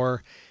tract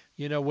or,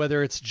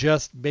 whether it's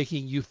just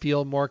making you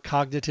feel more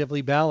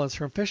cognitively balanced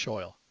from fish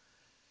oil.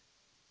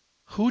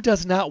 Who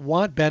does not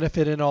want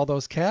benefit in all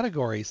those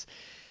categories?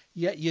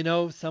 Yet,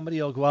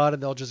 somebody will go out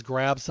and they'll just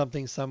grab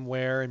something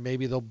somewhere and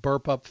maybe they'll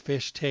burp up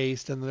fish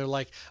taste and they're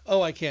like,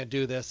 oh, I can't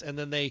do this. And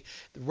then they,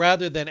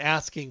 rather than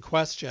asking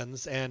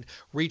questions and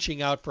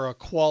reaching out for a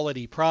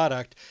quality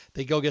product,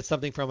 they go get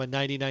something from a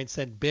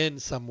 99-cent bin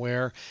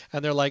somewhere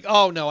and they're like,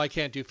 oh, no, I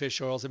can't do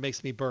fish oils. It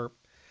makes me burp.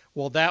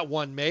 Well, that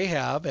one may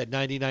have at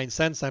 99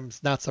 cents. I'm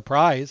not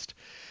surprised.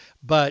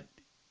 But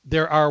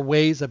there are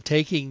ways of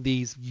taking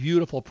these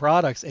beautiful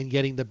products and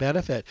getting the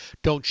benefit.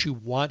 Don't you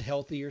want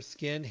healthier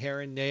skin,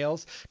 hair, and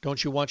nails?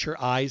 Don't you want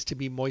your eyes to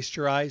be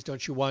moisturized?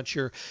 Don't you want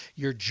your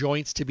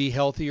joints to be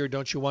healthier?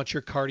 Don't you want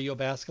your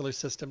cardiovascular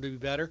system to be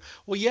better?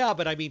 Well, yeah,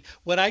 but I mean,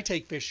 when I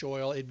take fish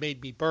oil, it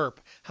made me burp.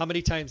 How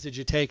many times did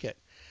you take it?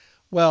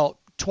 Well,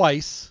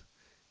 twice.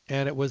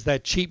 And it was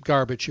that cheap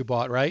garbage you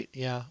bought, right?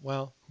 Yeah,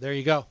 well, there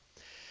you go.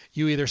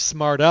 You either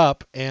smart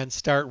up and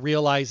start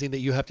realizing that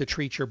you have to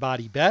treat your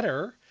body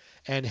better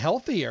and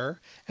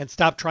healthier and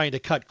stop trying to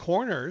cut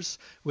corners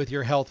with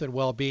your health and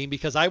well-being,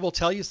 because I will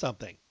tell you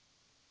something.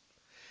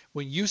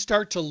 When you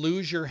start to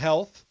lose your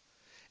health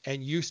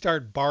and you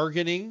start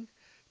bargaining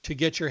to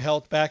get your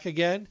health back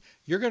again,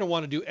 you're going to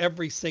want to do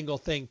every single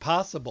thing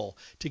possible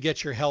to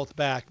get your health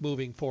back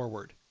moving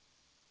forward.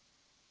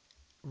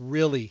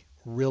 Really,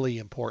 really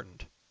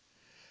important.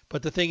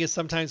 But the thing is,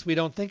 sometimes we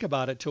don't think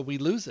about it till we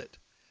lose it.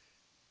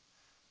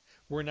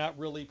 We're not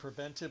really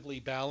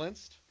preventively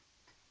balanced.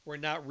 We're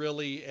not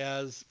really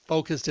as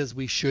focused as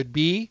we should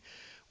be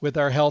with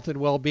our health and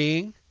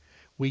well-being.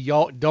 We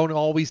don't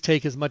always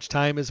take as much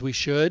time as we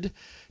should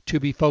to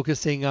be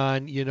focusing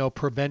on,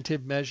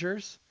 preventive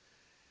measures.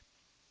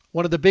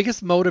 One of the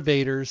biggest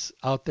motivators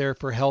out there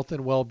for health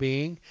and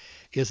well-being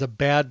is a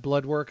bad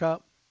blood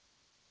workup,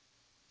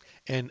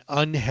 an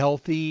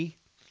unhealthy,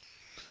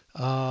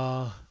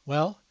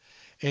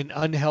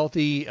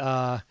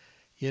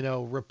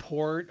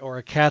 report or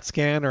a CAT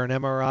scan or an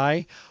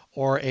MRI,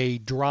 or a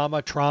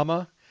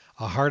trauma,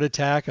 a heart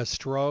attack, a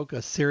stroke,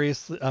 a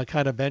serious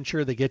kind of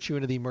venture that gets you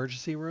into the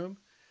emergency room.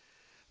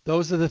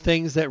 Those are the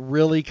things that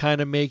really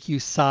kind of make you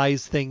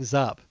size things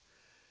up.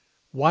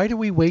 Why do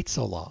we wait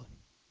so long?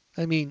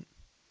 I mean,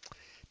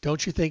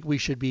 don't you think we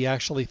should be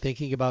actually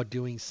thinking about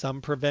doing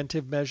some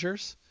preventive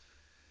measures?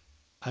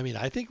 I mean,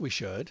 I think we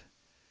should.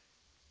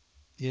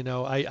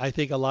 I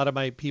think a lot of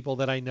my people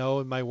that I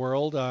know in my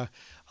world, a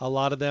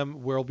lot of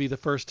them will be the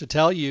first to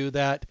tell you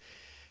that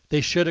they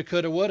shoulda,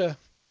 coulda, woulda,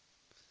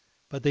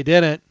 but they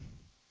didn't,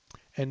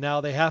 and now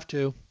they have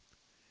to.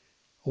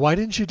 Why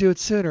didn't you do it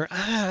sooner?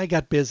 I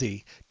got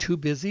busy. Too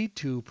busy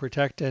to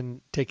protect and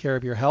take care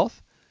of your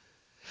health?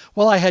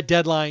 Well, I had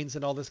deadlines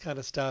and all this kind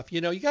of stuff.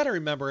 You got to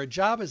remember a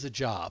job is a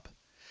job.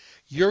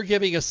 You're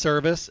giving a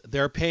service,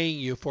 they're paying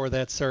you for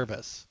that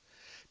service.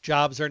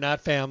 Jobs are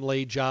not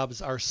family,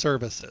 jobs are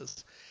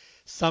services.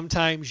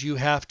 Sometimes you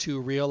have to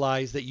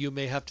realize that you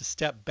may have to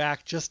step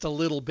back just a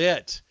little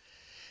bit,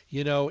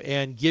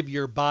 and give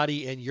your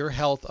body and your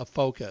health a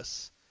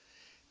focus.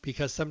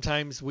 Because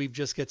sometimes we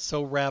just get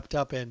so wrapped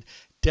up in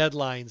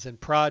deadlines and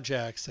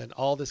projects and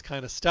all this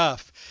kind of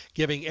stuff,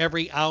 giving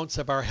every ounce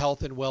of our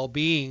health and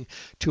well-being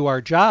to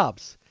our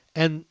jobs.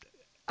 And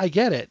I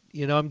get it,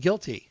 I'm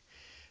guilty.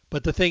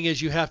 But the thing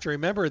is, you have to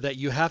remember that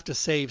you have to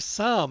save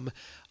some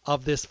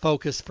of this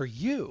focus for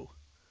you.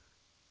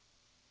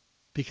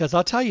 Because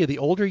I'll tell you, the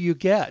older you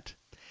get,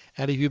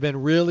 and if you've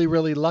been really,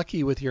 really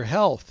lucky with your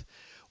health,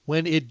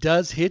 when it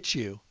does hit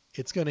you,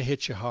 it's going to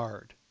hit you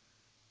hard.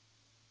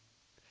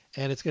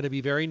 And it's going to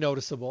be very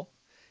noticeable,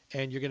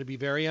 and you're going to be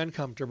very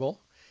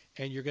uncomfortable,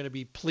 and you're going to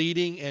be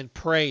pleading and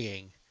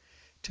praying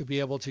to be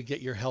able to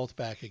get your health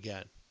back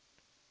again.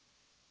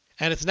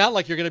 And it's not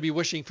like you're going to be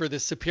wishing for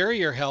this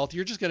superior health.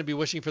 You're just going to be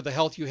wishing for the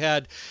health you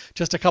had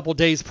just a couple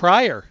days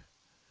prior.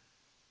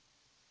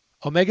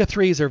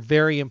 Omega-3s are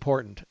very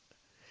important.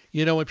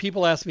 When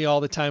people ask me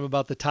all the time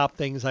about the top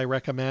things I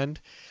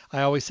recommend,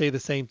 I always say the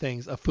same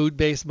things. A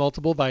food-based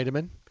multiple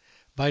vitamin,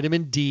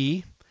 vitamin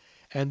D,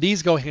 and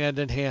these go hand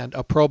in hand,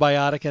 a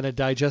probiotic and a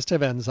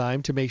digestive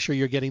enzyme to make sure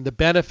you're getting the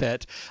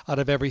benefit out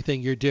of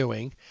everything you're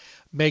doing,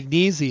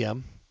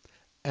 magnesium,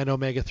 and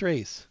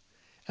omega-3s.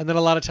 And then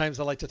a lot of times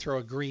I like to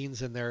throw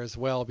greens in there as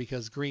well,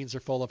 because greens are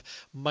full of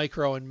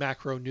micro and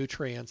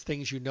macronutrients,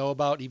 things you know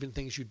about, even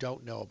things you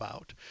don't know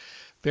about.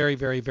 Very,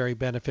 very, very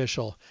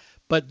beneficial.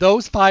 But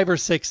those 5 or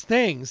 6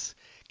 things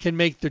can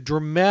make the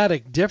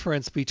dramatic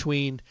difference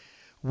between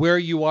where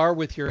you are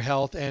with your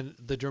health and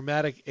the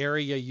dramatic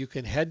area you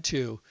can head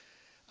to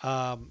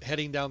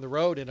heading down the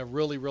road in a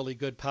really, really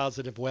good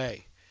positive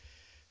way.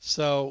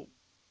 So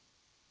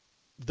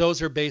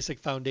those are basic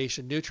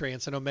foundation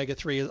nutrients, and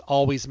omega-3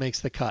 always makes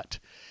the cut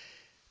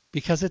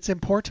because it's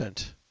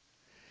important.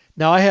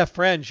 Now, I have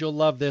friends, you'll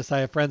love this.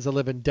 I have friends that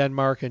live in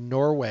Denmark and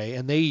Norway,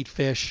 and they eat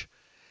fish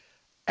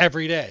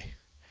every day.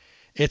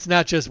 It's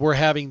not just we're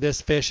having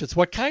this fish, it's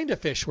what kind of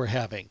fish we're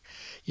having.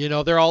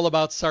 They're all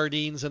about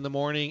sardines in the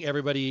morning.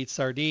 Everybody eats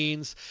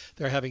sardines.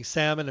 They're having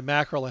salmon and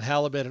mackerel and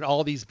halibut and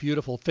all these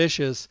beautiful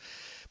fishes.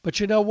 But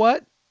you know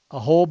what? A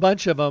whole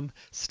bunch of them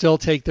still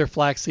take their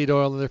flaxseed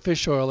oil and their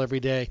fish oil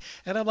every day.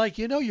 And I'm like,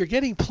 you're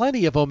getting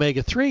plenty of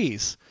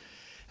omega-3s.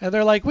 And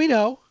they're like, we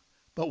know,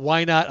 but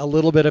why not a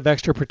little bit of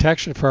extra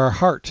protection for our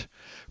heart,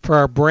 for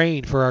our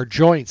brain, for our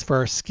joints, for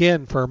our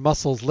skin, for our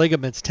muscles,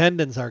 ligaments,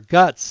 tendons, our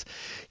guts?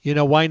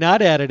 Why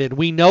not add it in?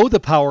 We know the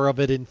power of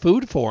it in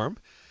food form.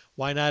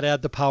 Why not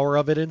add the power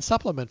of it in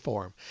supplement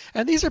form?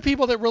 And these are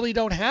people that really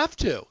don't have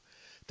to.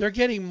 They're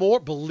getting more,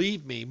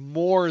 believe me,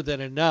 more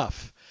than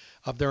enough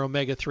of their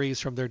omega-3s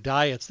from their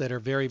diets that are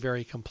very,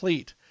 very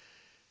complete.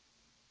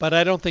 But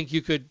I don't think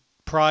you could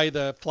pry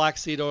the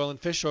flaxseed oil and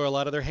fish oil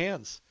out of their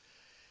hands,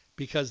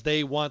 because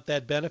they want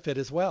that benefit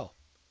as well.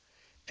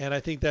 And I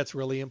think that's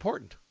really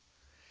important.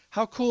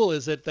 How cool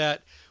is it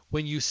that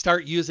when you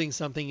start using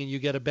something and you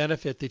get a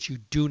benefit that you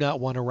do not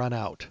want to run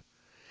out?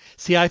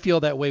 See, I feel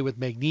that way with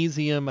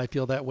magnesium. I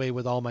feel that way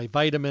with all my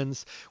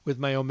vitamins, with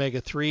my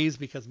omega-3s,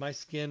 because my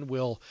skin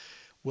will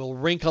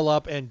wrinkle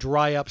up and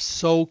dry up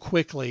so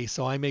quickly.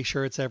 So I make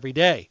sure it's every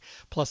day,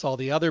 plus all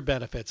the other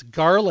benefits.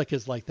 Garlic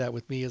is like that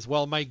with me as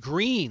well. My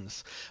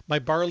greens, my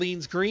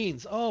Barlean's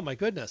greens, oh my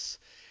goodness.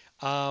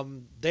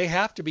 They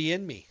have to be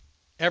in me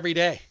every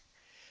day.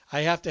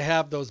 I have to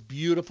have those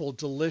beautiful,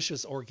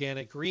 delicious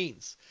organic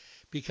greens,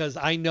 because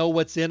I know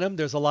what's in them.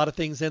 There's a lot of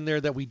things in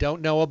there that we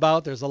don't know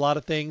about. There's a lot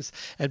of things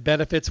and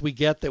benefits we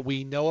get that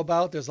we know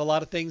about. There's a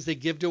lot of things they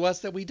give to us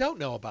that we don't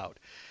know about.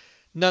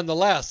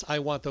 Nonetheless, I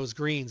want those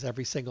greens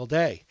every single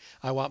day.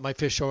 I want my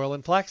fish oil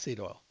and flaxseed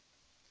oil.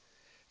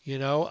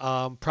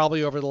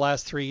 Probably over the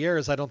last 3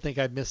 years, I don't think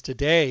I've missed a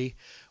day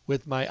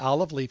with my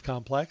olive leaf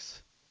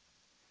complex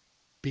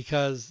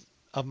because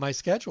of my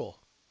schedule.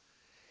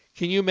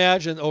 Can you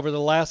imagine over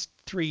the last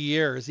 3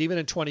 years, even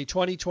in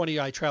 2020,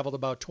 I traveled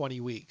about 20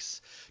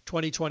 weeks.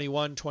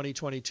 2021,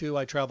 2022,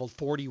 I traveled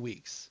 40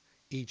 weeks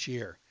each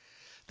year.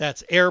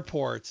 That's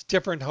airports,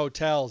 different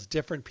hotels,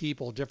 different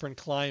people, different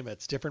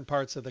climates, different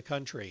parts of the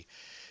country,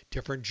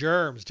 different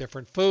germs,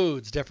 different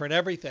foods, different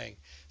everything.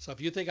 So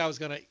if you think I was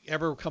going to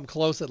ever come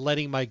close at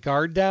letting my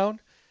guard down,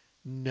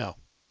 no.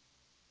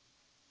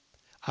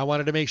 I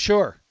wanted to make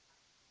sure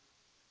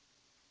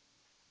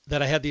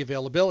that I had the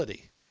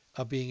availability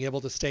of being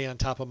able to stay on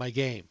top of my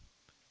game.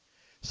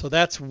 So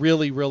that's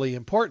really, really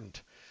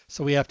important.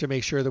 So we have to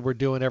make sure that we're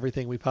doing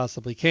everything we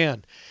possibly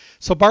can.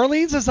 So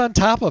Barlean's is on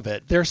top of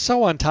it. They're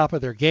so on top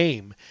of their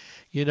game,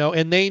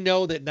 and they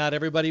know that not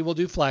everybody will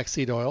do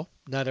flaxseed oil.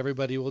 Not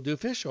everybody will do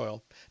fish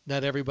oil.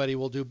 Not everybody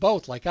will do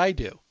both like I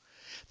do.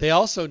 They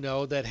also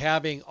know that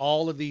having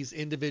all of these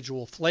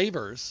individual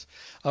flavors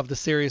of the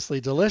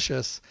Seriously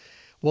Delicious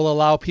will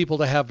allow people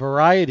to have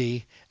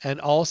variety, and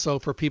also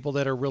for people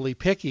that are really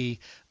picky,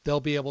 they'll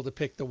be able to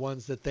pick the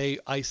ones that they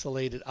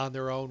isolated on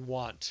their own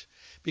want.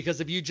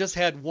 Because if you just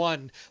had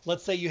one,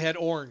 let's say you had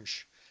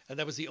orange, and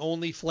that was the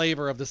only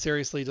flavor of the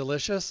Seriously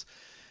Delicious,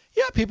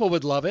 yeah, people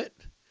would love it.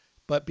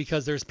 But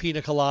because there's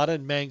pina colada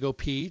and mango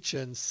peach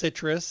and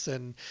citrus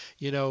and,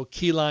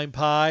 key lime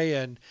pie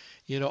and,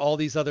 all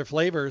these other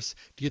flavors,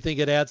 do you think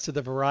it adds to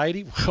the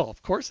variety? Well,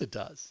 of course it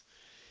does.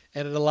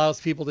 And it allows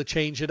people to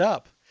change it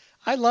up.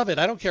 I love it.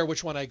 I don't care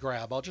which one I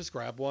grab. I'll just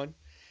grab one.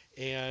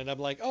 And I'm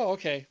like, oh,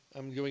 okay,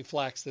 I'm doing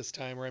flax this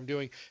time, or I'm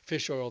doing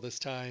fish oil this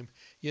time,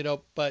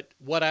 But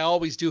what I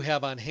always do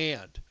have on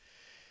hand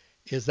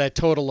is that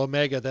Total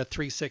Omega, that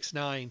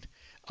 369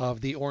 of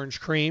the orange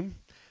cream.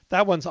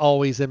 That one's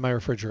always in my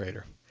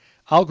refrigerator.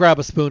 I'll grab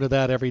a spoon of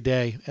that every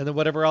day. And then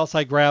whatever else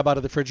I grab out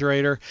of the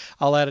refrigerator,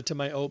 I'll add it to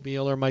my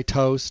oatmeal or my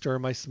toast or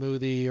my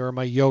smoothie or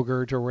my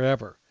yogurt or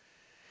wherever.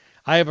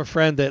 I have a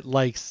friend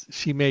that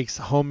she makes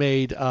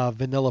homemade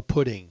vanilla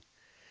pudding.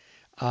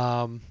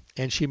 And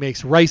she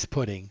makes rice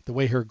pudding the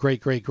way her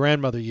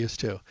great-great-grandmother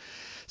used to.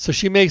 So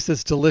she makes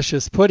this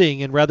delicious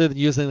pudding, and rather than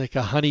using like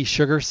a honey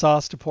sugar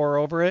sauce to pour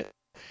over it,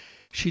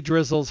 she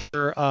drizzles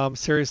her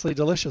Seriously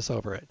Delicious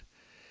over it.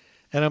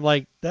 And I'm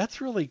like, that's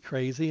really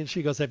crazy. And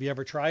she goes, have you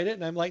ever tried it?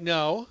 And I'm like,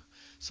 no.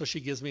 So she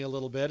gives me a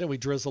little bit, and we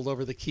drizzled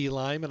over the key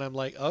lime, and I'm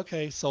like,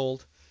 okay,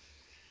 sold.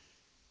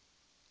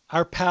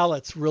 Our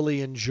palates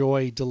really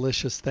enjoy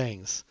delicious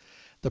things.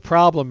 The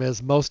problem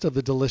is most of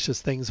the delicious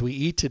things we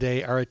eat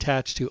today are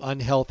attached to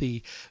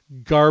unhealthy,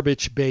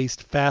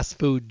 garbage-based fast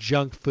food,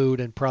 junk food,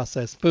 and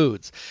processed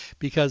foods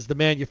because the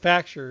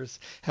manufacturers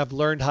have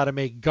learned how to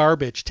make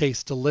garbage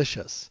taste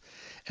delicious.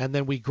 And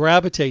then we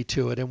gravitate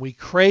to it and we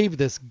crave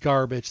this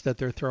garbage that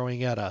they're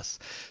throwing at us.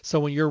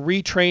 So when you're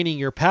retraining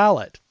your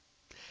palate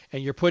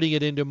and you're putting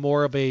it into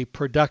more of a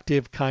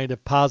productive kind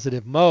of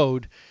positive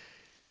mode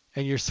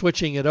and you're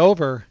switching it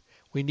over,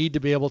 we need to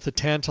be able to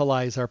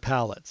tantalize our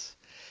palates.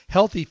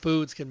 Healthy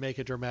foods can make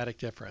a dramatic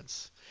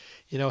difference.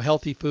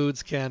 Healthy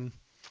foods can,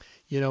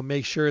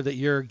 make sure that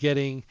you're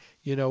getting,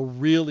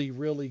 really,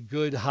 really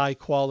good, high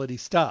quality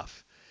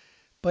stuff.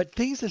 But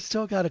things that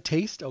still got to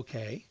taste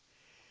okay.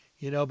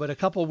 But a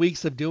couple of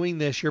weeks of doing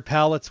this, your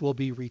palates will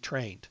be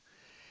retrained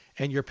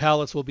and your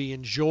palates will be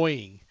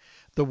enjoying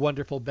the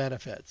wonderful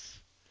benefits.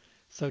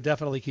 So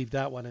definitely keep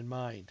that one in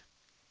mind.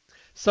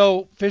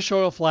 So fish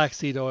oil,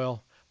 flaxseed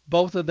oil,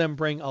 both of them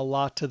bring a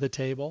lot to the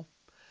table.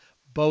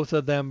 Both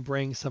of them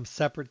bring some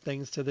separate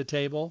things to the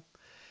table.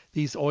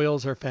 These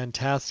oils are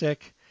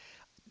fantastic.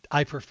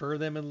 I prefer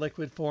them in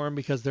liquid form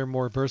because they're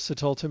more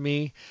versatile to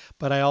me.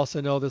 But I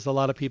also know there's a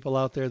lot of people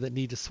out there that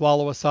need to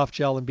swallow a soft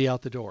gel and be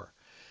out the door.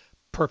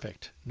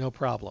 Perfect. No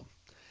problem.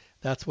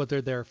 That's what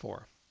they're there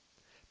for.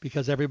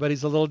 Because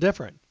everybody's a little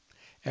different.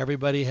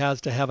 Everybody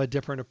has to have a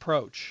different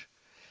approach.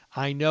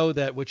 I know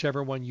that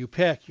whichever one you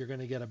pick, you're going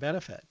to get a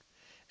benefit.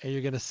 And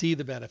you're going to see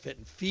the benefit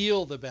and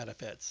feel the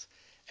benefits.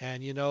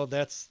 And,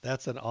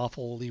 that's an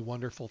awfully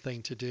wonderful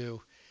thing to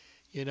do.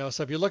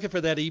 So if you're looking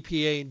for that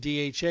EPA and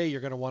DHA,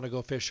 you're going to want to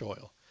go fish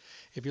oil.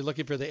 If you're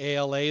looking for the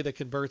ALA that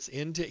converts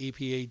into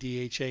EPA,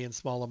 DHA in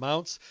small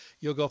amounts,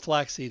 you'll go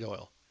flaxseed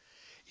oil.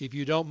 If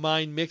you don't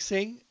mind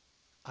mixing,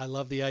 I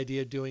love the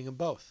idea of doing them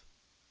both.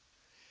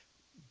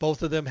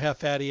 Both of them have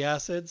fatty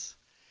acids.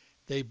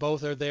 They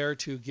both are there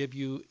to give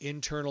you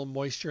internal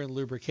moisture and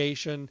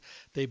lubrication.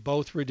 They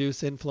both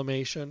reduce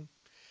inflammation.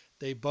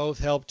 They both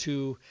help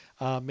to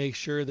make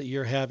sure that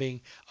you're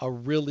having a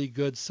really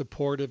good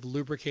supportive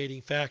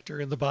lubricating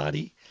factor in the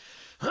body.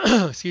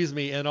 Excuse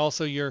me. And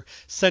also your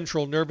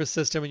central nervous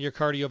system and your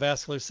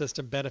cardiovascular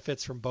system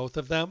benefits from both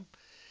of them.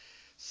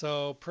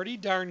 So pretty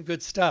darn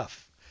good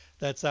stuff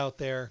that's out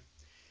there.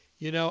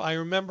 I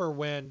remember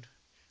when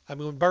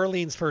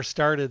Barleans first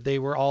started, they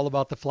were all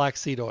about the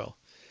flaxseed oil.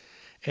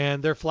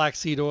 And their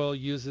flaxseed oil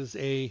uses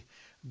a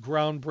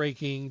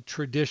groundbreaking,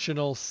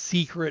 traditional,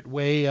 secret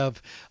way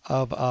of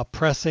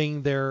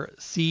pressing their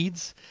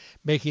seeds,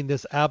 making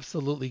this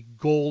absolutely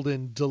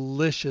golden,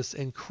 delicious,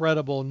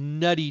 incredible,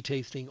 nutty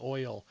tasting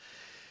oil.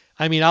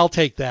 I'll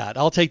take that.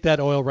 I'll take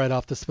that oil right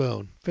off the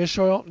spoon. Fish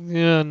oil,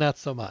 not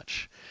so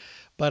much.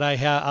 But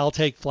I'll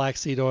take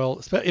flaxseed oil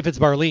if it's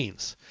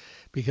Barleans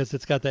because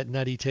it's got that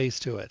nutty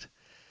taste to it.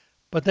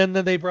 But then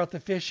they brought the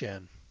fish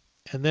in.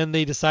 And then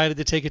they decided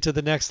to take it to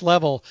the next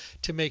level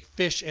to make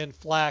fish and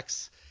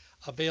flax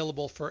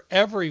available for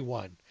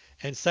everyone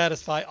and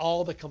satisfy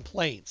all the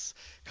complaints.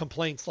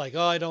 Complaints like,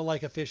 oh, I don't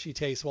like a fishy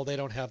taste. Well, they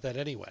don't have that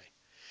anyway.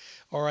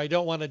 Or I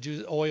don't want to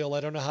do oil. I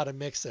don't know how to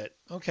mix it.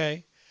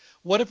 Okay.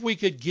 What if we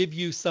could give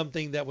you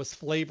something that was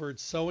flavored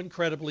so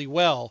incredibly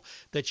well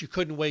that you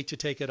couldn't wait to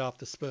take it off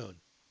the spoon?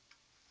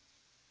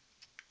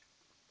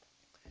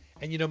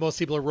 And most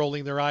people are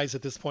rolling their eyes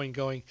at this point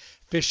going,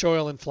 fish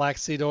oil and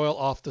flaxseed oil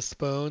off the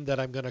spoon that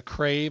I'm going to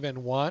crave and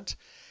want?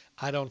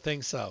 I don't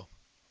think so.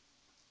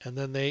 And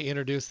then they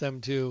introduce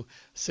them to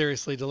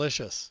Seriously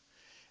Delicious.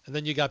 And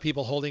then you got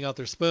people holding out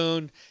their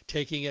spoon,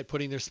 taking it,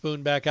 putting their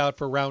spoon back out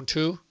for round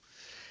 2.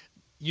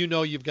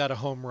 You've got a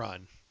home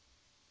run.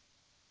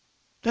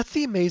 That's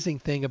the amazing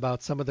thing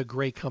about some of the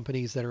great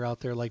companies that are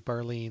out there like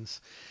Barleans,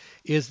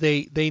 is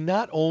they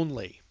not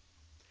only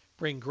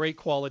bring great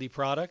quality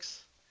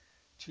products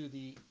to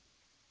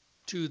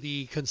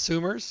the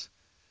consumers,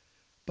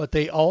 but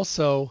they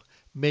also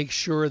make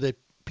sure that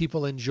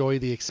people enjoy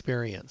the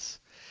experience.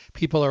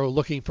 People are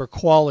looking for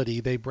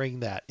quality, they bring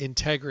that.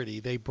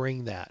 Integrity, they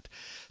bring that.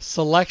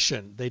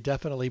 Selection, they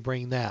definitely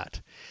bring that.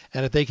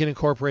 And if they can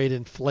incorporate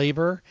in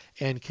flavor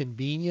and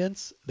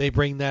convenience, they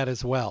bring that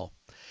as well.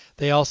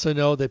 They also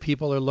know that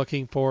people are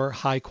looking for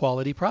high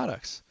quality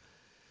products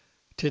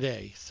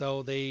today.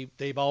 So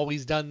they've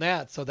always done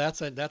that. So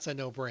that's a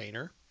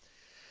no-brainer.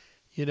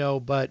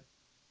 But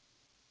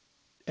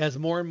as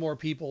more and more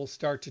people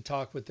start to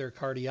talk with their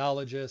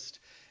cardiologist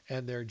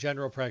and their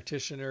general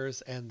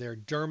practitioners and their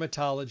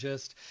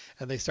dermatologist,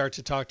 and they start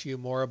to talk to you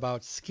more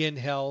about skin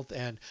health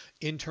and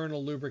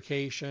internal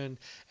lubrication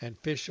and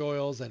fish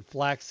oils and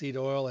flaxseed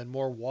oil and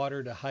more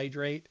water to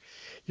hydrate,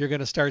 you're going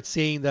to start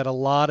seeing that a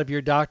lot of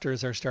your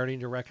doctors are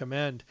starting to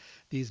recommend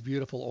these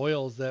beautiful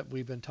oils that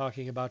we've been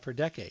talking about for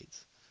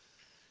decades.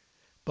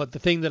 But the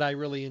thing that I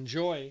really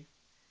enjoy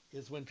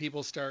is when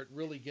people start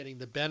really getting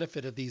the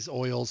benefit of these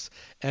oils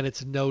and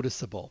it's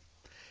noticeable.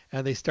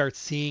 And they start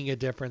seeing a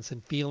difference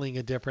and feeling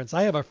a difference.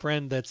 I have a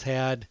friend that's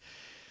had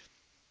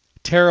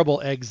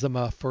terrible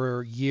eczema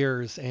for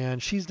years,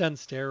 and she's done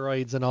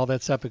steroids and all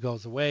that stuff. It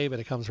goes away, but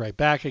it comes right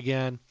back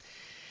again.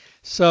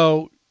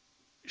 So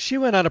she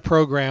went on a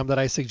program that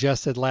I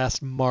suggested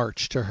last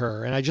March to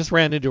her, and I just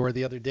ran into her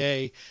the other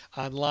day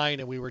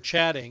online, and we were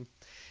chatting,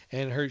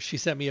 and she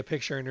sent me a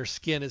picture, and her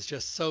skin is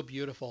just so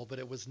beautiful, but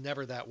it was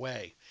never that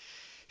way.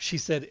 She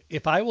said,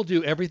 if I will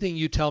do everything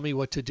you tell me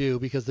what to do,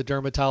 because the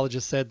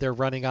dermatologist said they're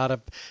running out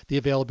of the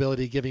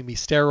availability of giving me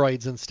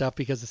steroids and stuff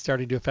because it's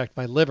starting to affect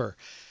my liver.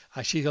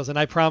 She goes, and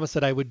I promised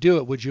that I would do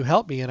it. Would you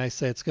help me? And I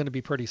said, it's going to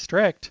be pretty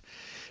strict.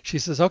 She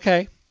says,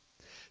 okay.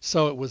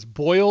 So it was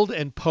boiled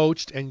and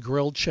poached and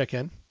grilled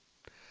chicken,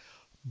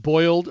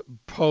 boiled,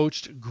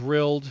 poached,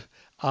 grilled,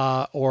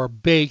 or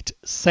baked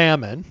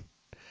salmon,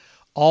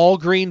 all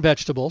green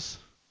vegetables,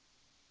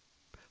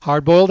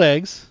 hard-boiled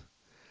eggs,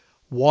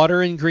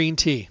 water and green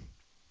tea.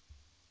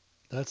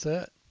 That's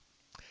it.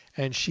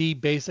 And she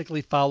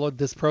basically followed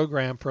this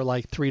program for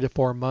like 3 to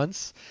 4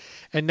 months.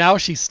 And now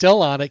she's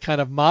still on it,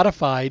 kind of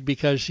modified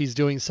because she's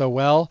doing so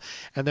well.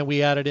 And then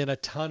we added in a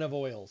ton of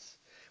oils.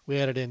 We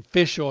added in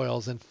fish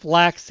oils and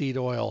flaxseed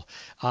oil.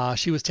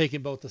 She was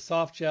taking both the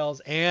soft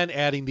gels and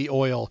adding the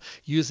oil,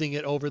 using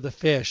it over the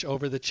fish,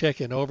 over the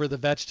chicken, over the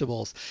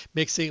vegetables,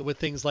 mixing it with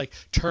things like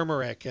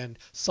turmeric and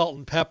salt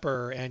and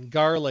pepper and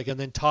garlic, and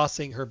then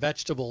tossing her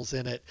vegetables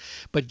in it.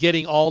 But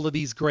getting all of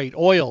these great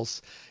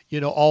oils,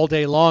 all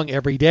day long,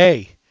 every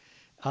day.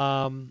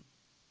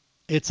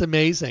 It's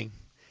amazing.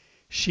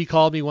 She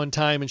called me one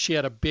time and she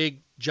had a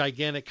big,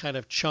 gigantic kind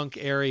of chunk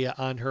area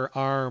on her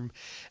arm.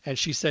 And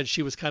she said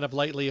she was kind of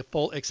lightly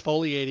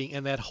exfoliating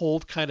and that whole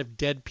kind of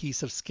dead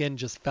piece of skin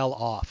just fell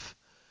off.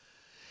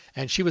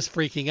 And she was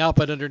freaking out,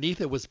 but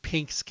underneath it was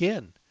pink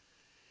skin.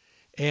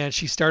 And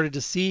she started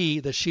to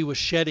see that she was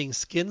shedding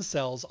skin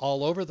cells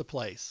all over the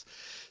place.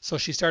 So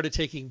she started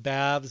taking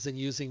baths and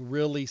using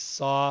really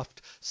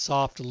soft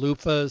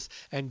loofahs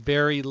and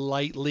very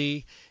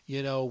lightly,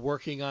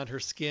 working on her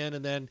skin,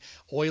 and then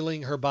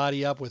oiling her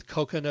body up with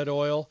coconut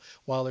oil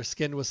while her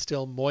skin was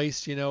still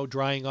moist,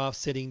 drying off,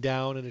 sitting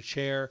down in a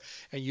chair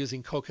and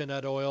using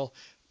coconut oil,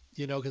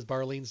 because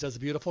Barlean's does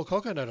beautiful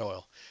coconut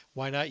oil.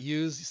 Why not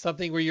use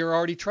something where you're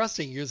already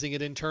trusting, using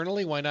it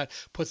internally? Why not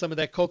put some of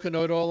that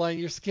coconut oil on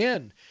your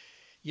skin?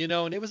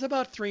 And it was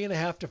about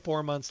 3.5 to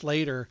 4 months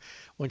later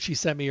when she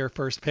sent me her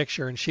first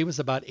picture, and she was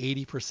about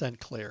 80%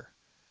 clear.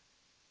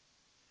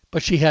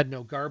 But she had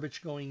no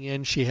garbage going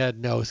in. She had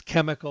no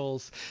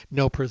chemicals,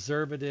 no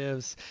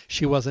preservatives.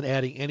 She wasn't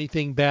adding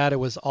anything bad. It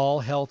was all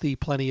healthy,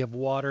 plenty of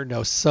water,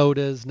 no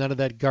sodas, none of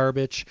that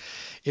garbage.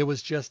 It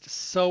was just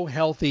so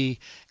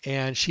healthy,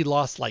 and she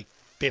lost like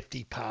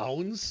 50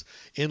 pounds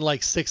in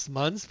like 6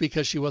 months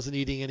because she wasn't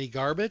eating any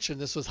garbage,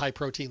 and this was high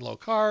protein, low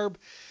carb.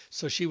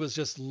 So she was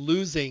just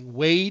losing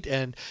weight,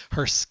 and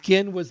her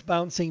skin was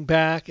bouncing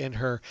back, and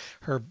her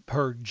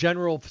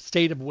general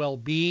state of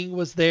well-being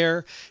was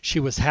there. She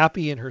was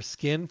happy in her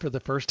skin for the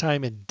first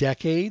time in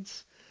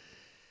decades.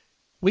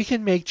 We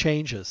can make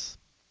changes.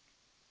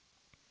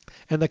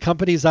 And the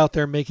companies out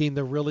there making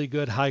the really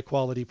good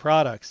high-quality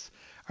products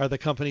are the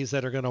companies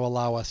that are going to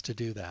allow us to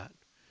do that.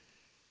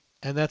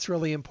 And that's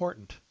really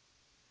important.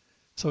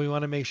 So we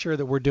want to make sure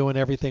that we're doing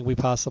everything we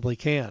possibly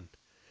can.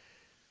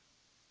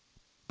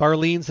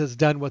 Barlean's has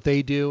done what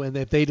they do, and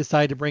if they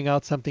decide to bring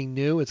out something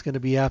new, it's going to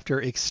be after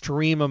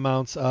extreme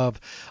amounts of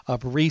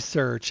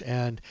research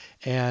and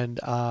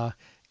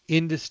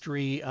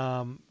industry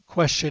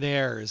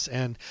questionnaires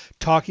and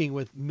talking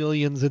with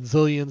millions and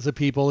zillions of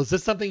people. Is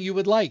this something you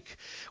would like?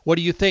 What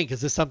do you think?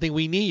 Is this something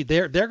we need?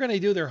 They're going to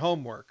do their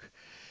homework.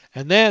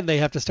 And then they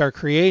have to start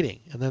creating,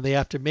 and then they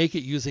have to make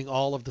it using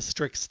all of the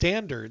strict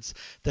standards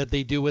that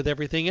they do with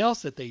everything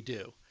else that they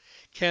do.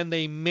 Can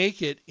they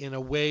make it in a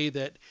way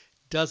that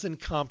doesn't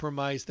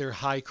compromise their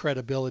high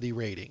credibility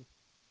rating?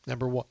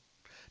 Number one.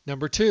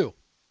 Number two,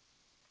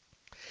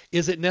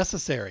 is it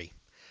necessary?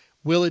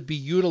 Will it be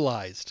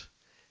utilized?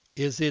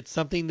 Is it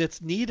something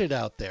that's needed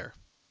out there?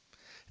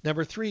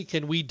 Number 3,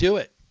 can we do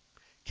it?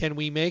 Can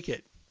we make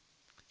it?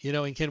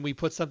 And can we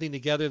put something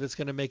together that's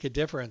going to make a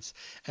difference?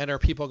 And are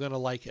people going to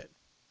like it?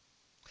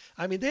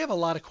 I mean, they have a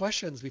lot of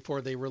questions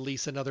before they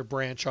release another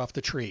branch off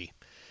the tree.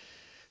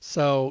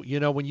 So,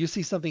 when you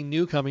see something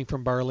new coming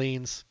from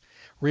Barleans,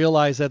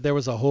 realize that there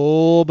was a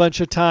whole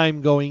bunch of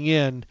time going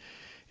in.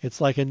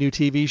 It's like a new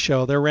TV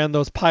show. They ran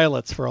those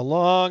pilots for a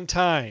long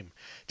time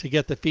to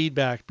get the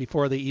feedback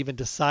before they even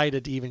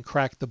decided to even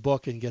crack the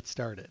book and get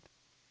started.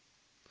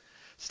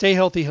 Stay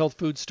Healthy Health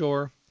Food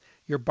Store,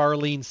 your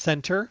Barleans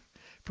center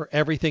for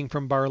everything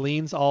from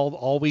Barleans,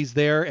 always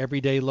there,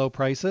 everyday low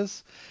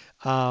prices.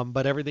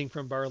 But everything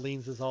from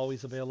Barleans is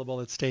always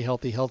available at Stay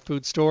Healthy Health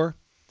Food Store.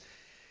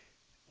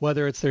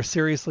 Whether it's their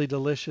seriously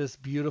delicious,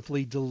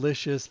 beautifully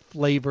delicious,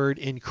 flavored,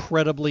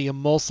 incredibly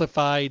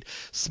emulsified,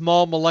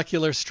 small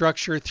molecular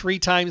structure, 3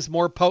 times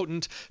more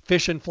potent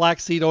fish and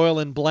flaxseed oil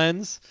and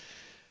blends,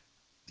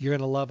 you're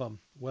going to love them.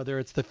 Whether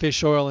it's the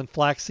fish oil and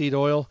flaxseed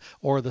oil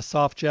or the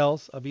soft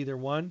gels of either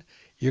one,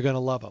 you're going to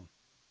love them.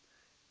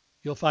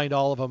 You'll find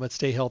all of them at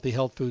Stay Healthy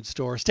Health Food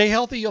Store. Stay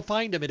Healthy, you'll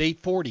find them at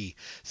 840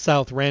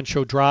 South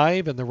Rancho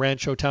Drive in the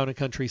Rancho Town and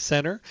Country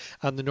Center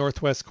on the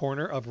northwest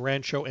corner of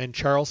Rancho and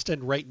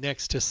Charleston, right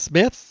next to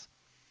Smith's.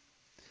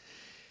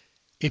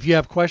 If you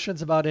have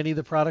questions about any of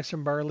the products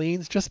from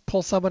Barleans, just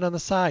pull someone on the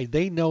side.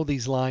 They know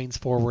these lines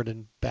forward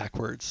and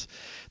backwards.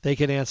 They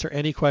can answer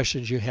any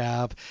questions you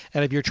have.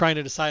 And if you're trying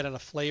to decide on a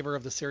flavor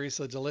of the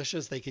Seriously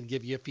Delicious, they can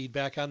give you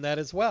feedback on that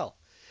as well.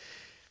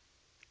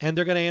 And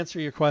they're going to answer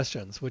your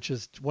questions, which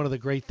is one of the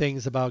great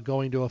things about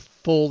going to a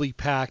fully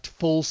packed,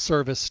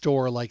 full-service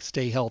store like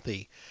Stay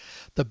Healthy.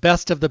 The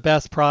best of the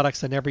best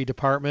products in every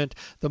department,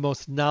 the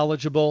most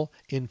knowledgeable,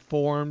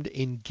 informed,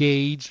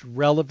 engaged,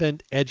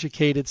 relevant,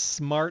 educated,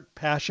 smart,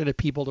 passionate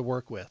people to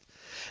work with.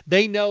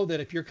 They know that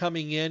if you're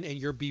coming in and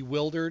you're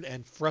bewildered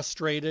and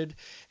frustrated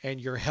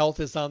and your health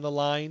is on the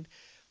line,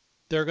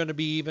 they're going to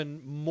be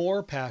even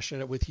more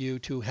passionate with you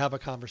to have a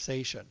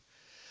conversation.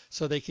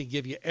 So they can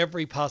give you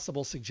every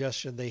possible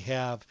suggestion they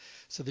have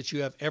so that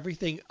you have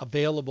everything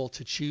available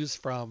to choose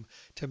from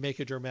to make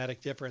a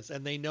dramatic difference.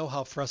 And they know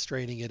how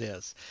frustrating it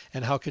is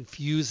and how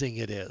confusing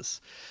it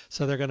is.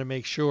 So they're going to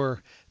make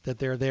sure that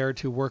they're there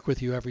to work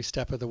with you every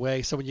step of the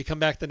way. So when you come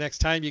back the next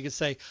time, you can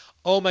say,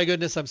 oh my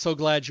goodness, I'm so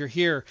glad you're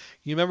here.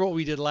 You remember what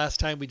we did last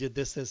time? We did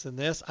this, this, and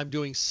this. I'm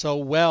doing so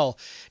well.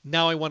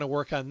 Now I want to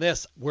work on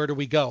this. Where do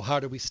we go?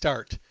 How do we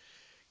start?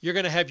 You're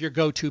going to have your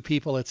go-to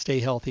people at Stay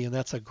Healthy, and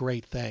that's a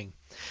great thing.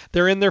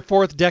 They're in their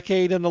 4th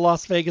decade in the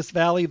Las Vegas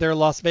Valley. They're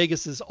Las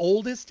Vegas's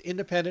oldest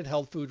independent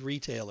health food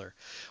retailer.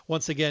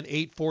 Once again,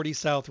 840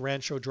 South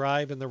Rancho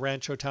Drive in the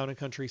Rancho Town and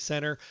Country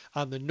Center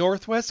on the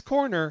northwest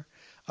corner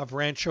of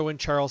Rancho and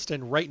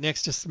Charleston, right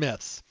next to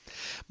Smith's.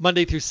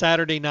 Monday through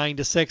Saturday, 9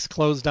 to 6.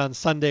 Closed on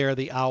Sunday are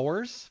the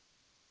hours,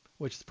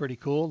 which is pretty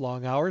cool.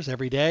 Long hours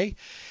every day.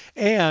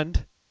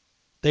 And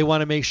they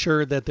want to make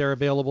sure that they're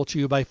available to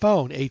you by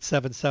phone,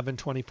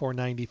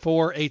 877-2494,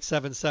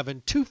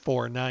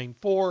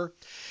 877-2494.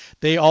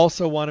 They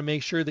also want to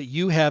make sure that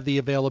you have the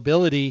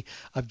availability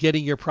of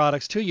getting your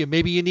products to you.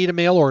 Maybe you need a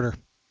mail order.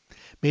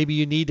 Maybe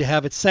you need to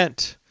have it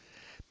sent.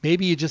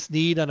 Maybe you just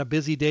need on a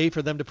busy day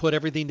for them to put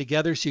everything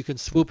together so you can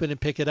swoop in and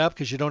pick it up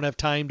because you don't have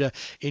time to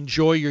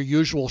enjoy your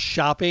usual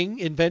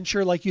shopping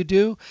adventure like you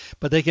do,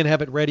 but they can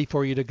have it ready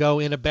for you to go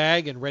in a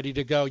bag and ready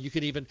to go. You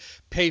can even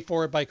pay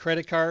for it by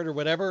credit card or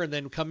whatever and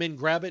then come in,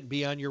 grab it, and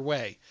be on your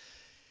way.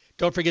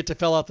 Don't forget to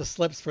fill out the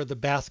slips for the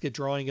basket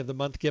drawing of the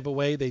month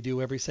giveaway. They do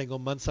every single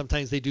month.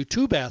 Sometimes they do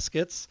 2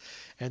 baskets,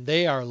 and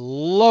they are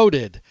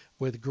loaded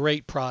with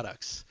great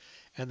products,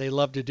 and they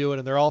love to do it,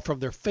 and they're all from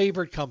their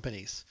favorite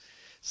companies.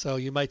 So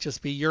you might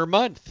just be your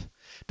month.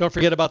 Don't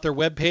forget about their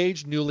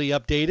webpage, newly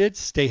updated,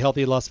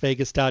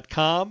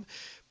 stayhealthylasvegas.com.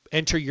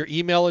 Enter your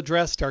email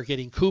address, start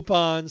getting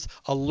coupons,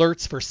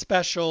 alerts for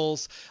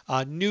specials,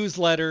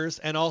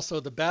 newsletters, and also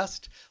the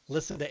best,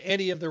 listen to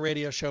any of the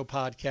radio show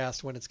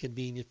podcasts when it's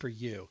convenient for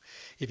you.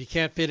 If you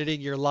can't fit it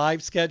in your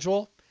live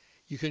schedule,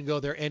 you can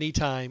go there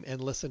anytime and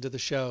listen to the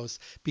shows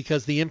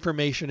because the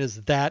information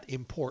is that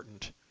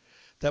important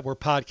that we're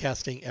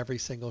podcasting every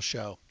single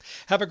show.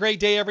 Have a great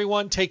day,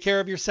 everyone. Take care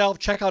of yourself.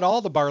 Check out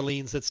all the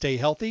Barleans that Stay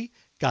Healthy.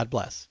 God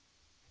bless.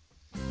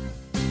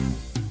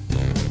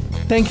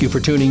 Thank you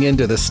for tuning in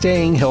to the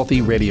Staying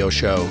Healthy radio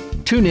show.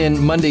 Tune in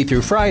Monday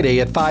through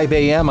Friday at 5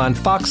 a.m. on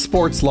Fox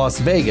Sports Las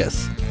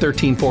Vegas,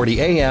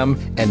 1340 a.m.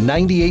 and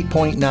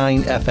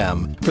 98.9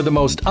 FM for the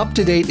most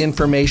up-to-date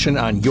information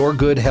on your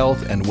good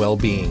health and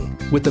well-being.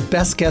 With the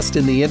best guests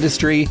in the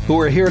industry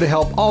who are here to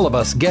help all of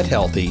us get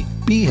healthy,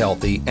 be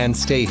healthy, and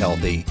stay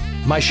healthy.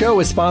 My show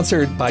is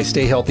sponsored by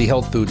Stay Healthy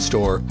Health Food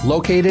Store,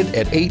 located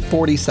at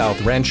 840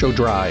 South Rancho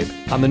Drive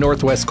on the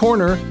northwest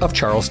corner of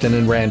Charleston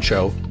and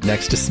Rancho,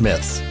 next to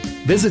Smith's.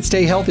 Visit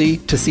Stay Healthy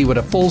to see what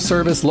a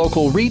full-service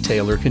local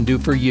retailer can do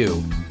for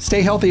you.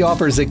 Stay Healthy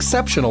offers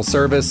exceptional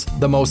service,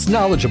 the most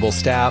knowledgeable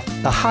staff,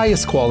 the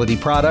highest quality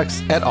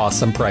products at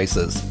awesome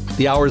prices.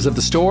 The hours of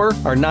the store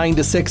are 9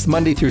 to 6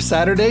 Monday through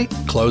Saturday,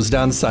 closed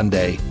on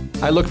Sunday.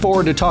 I look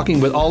forward to talking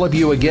with all of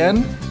you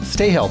again.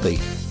 Stay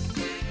healthy.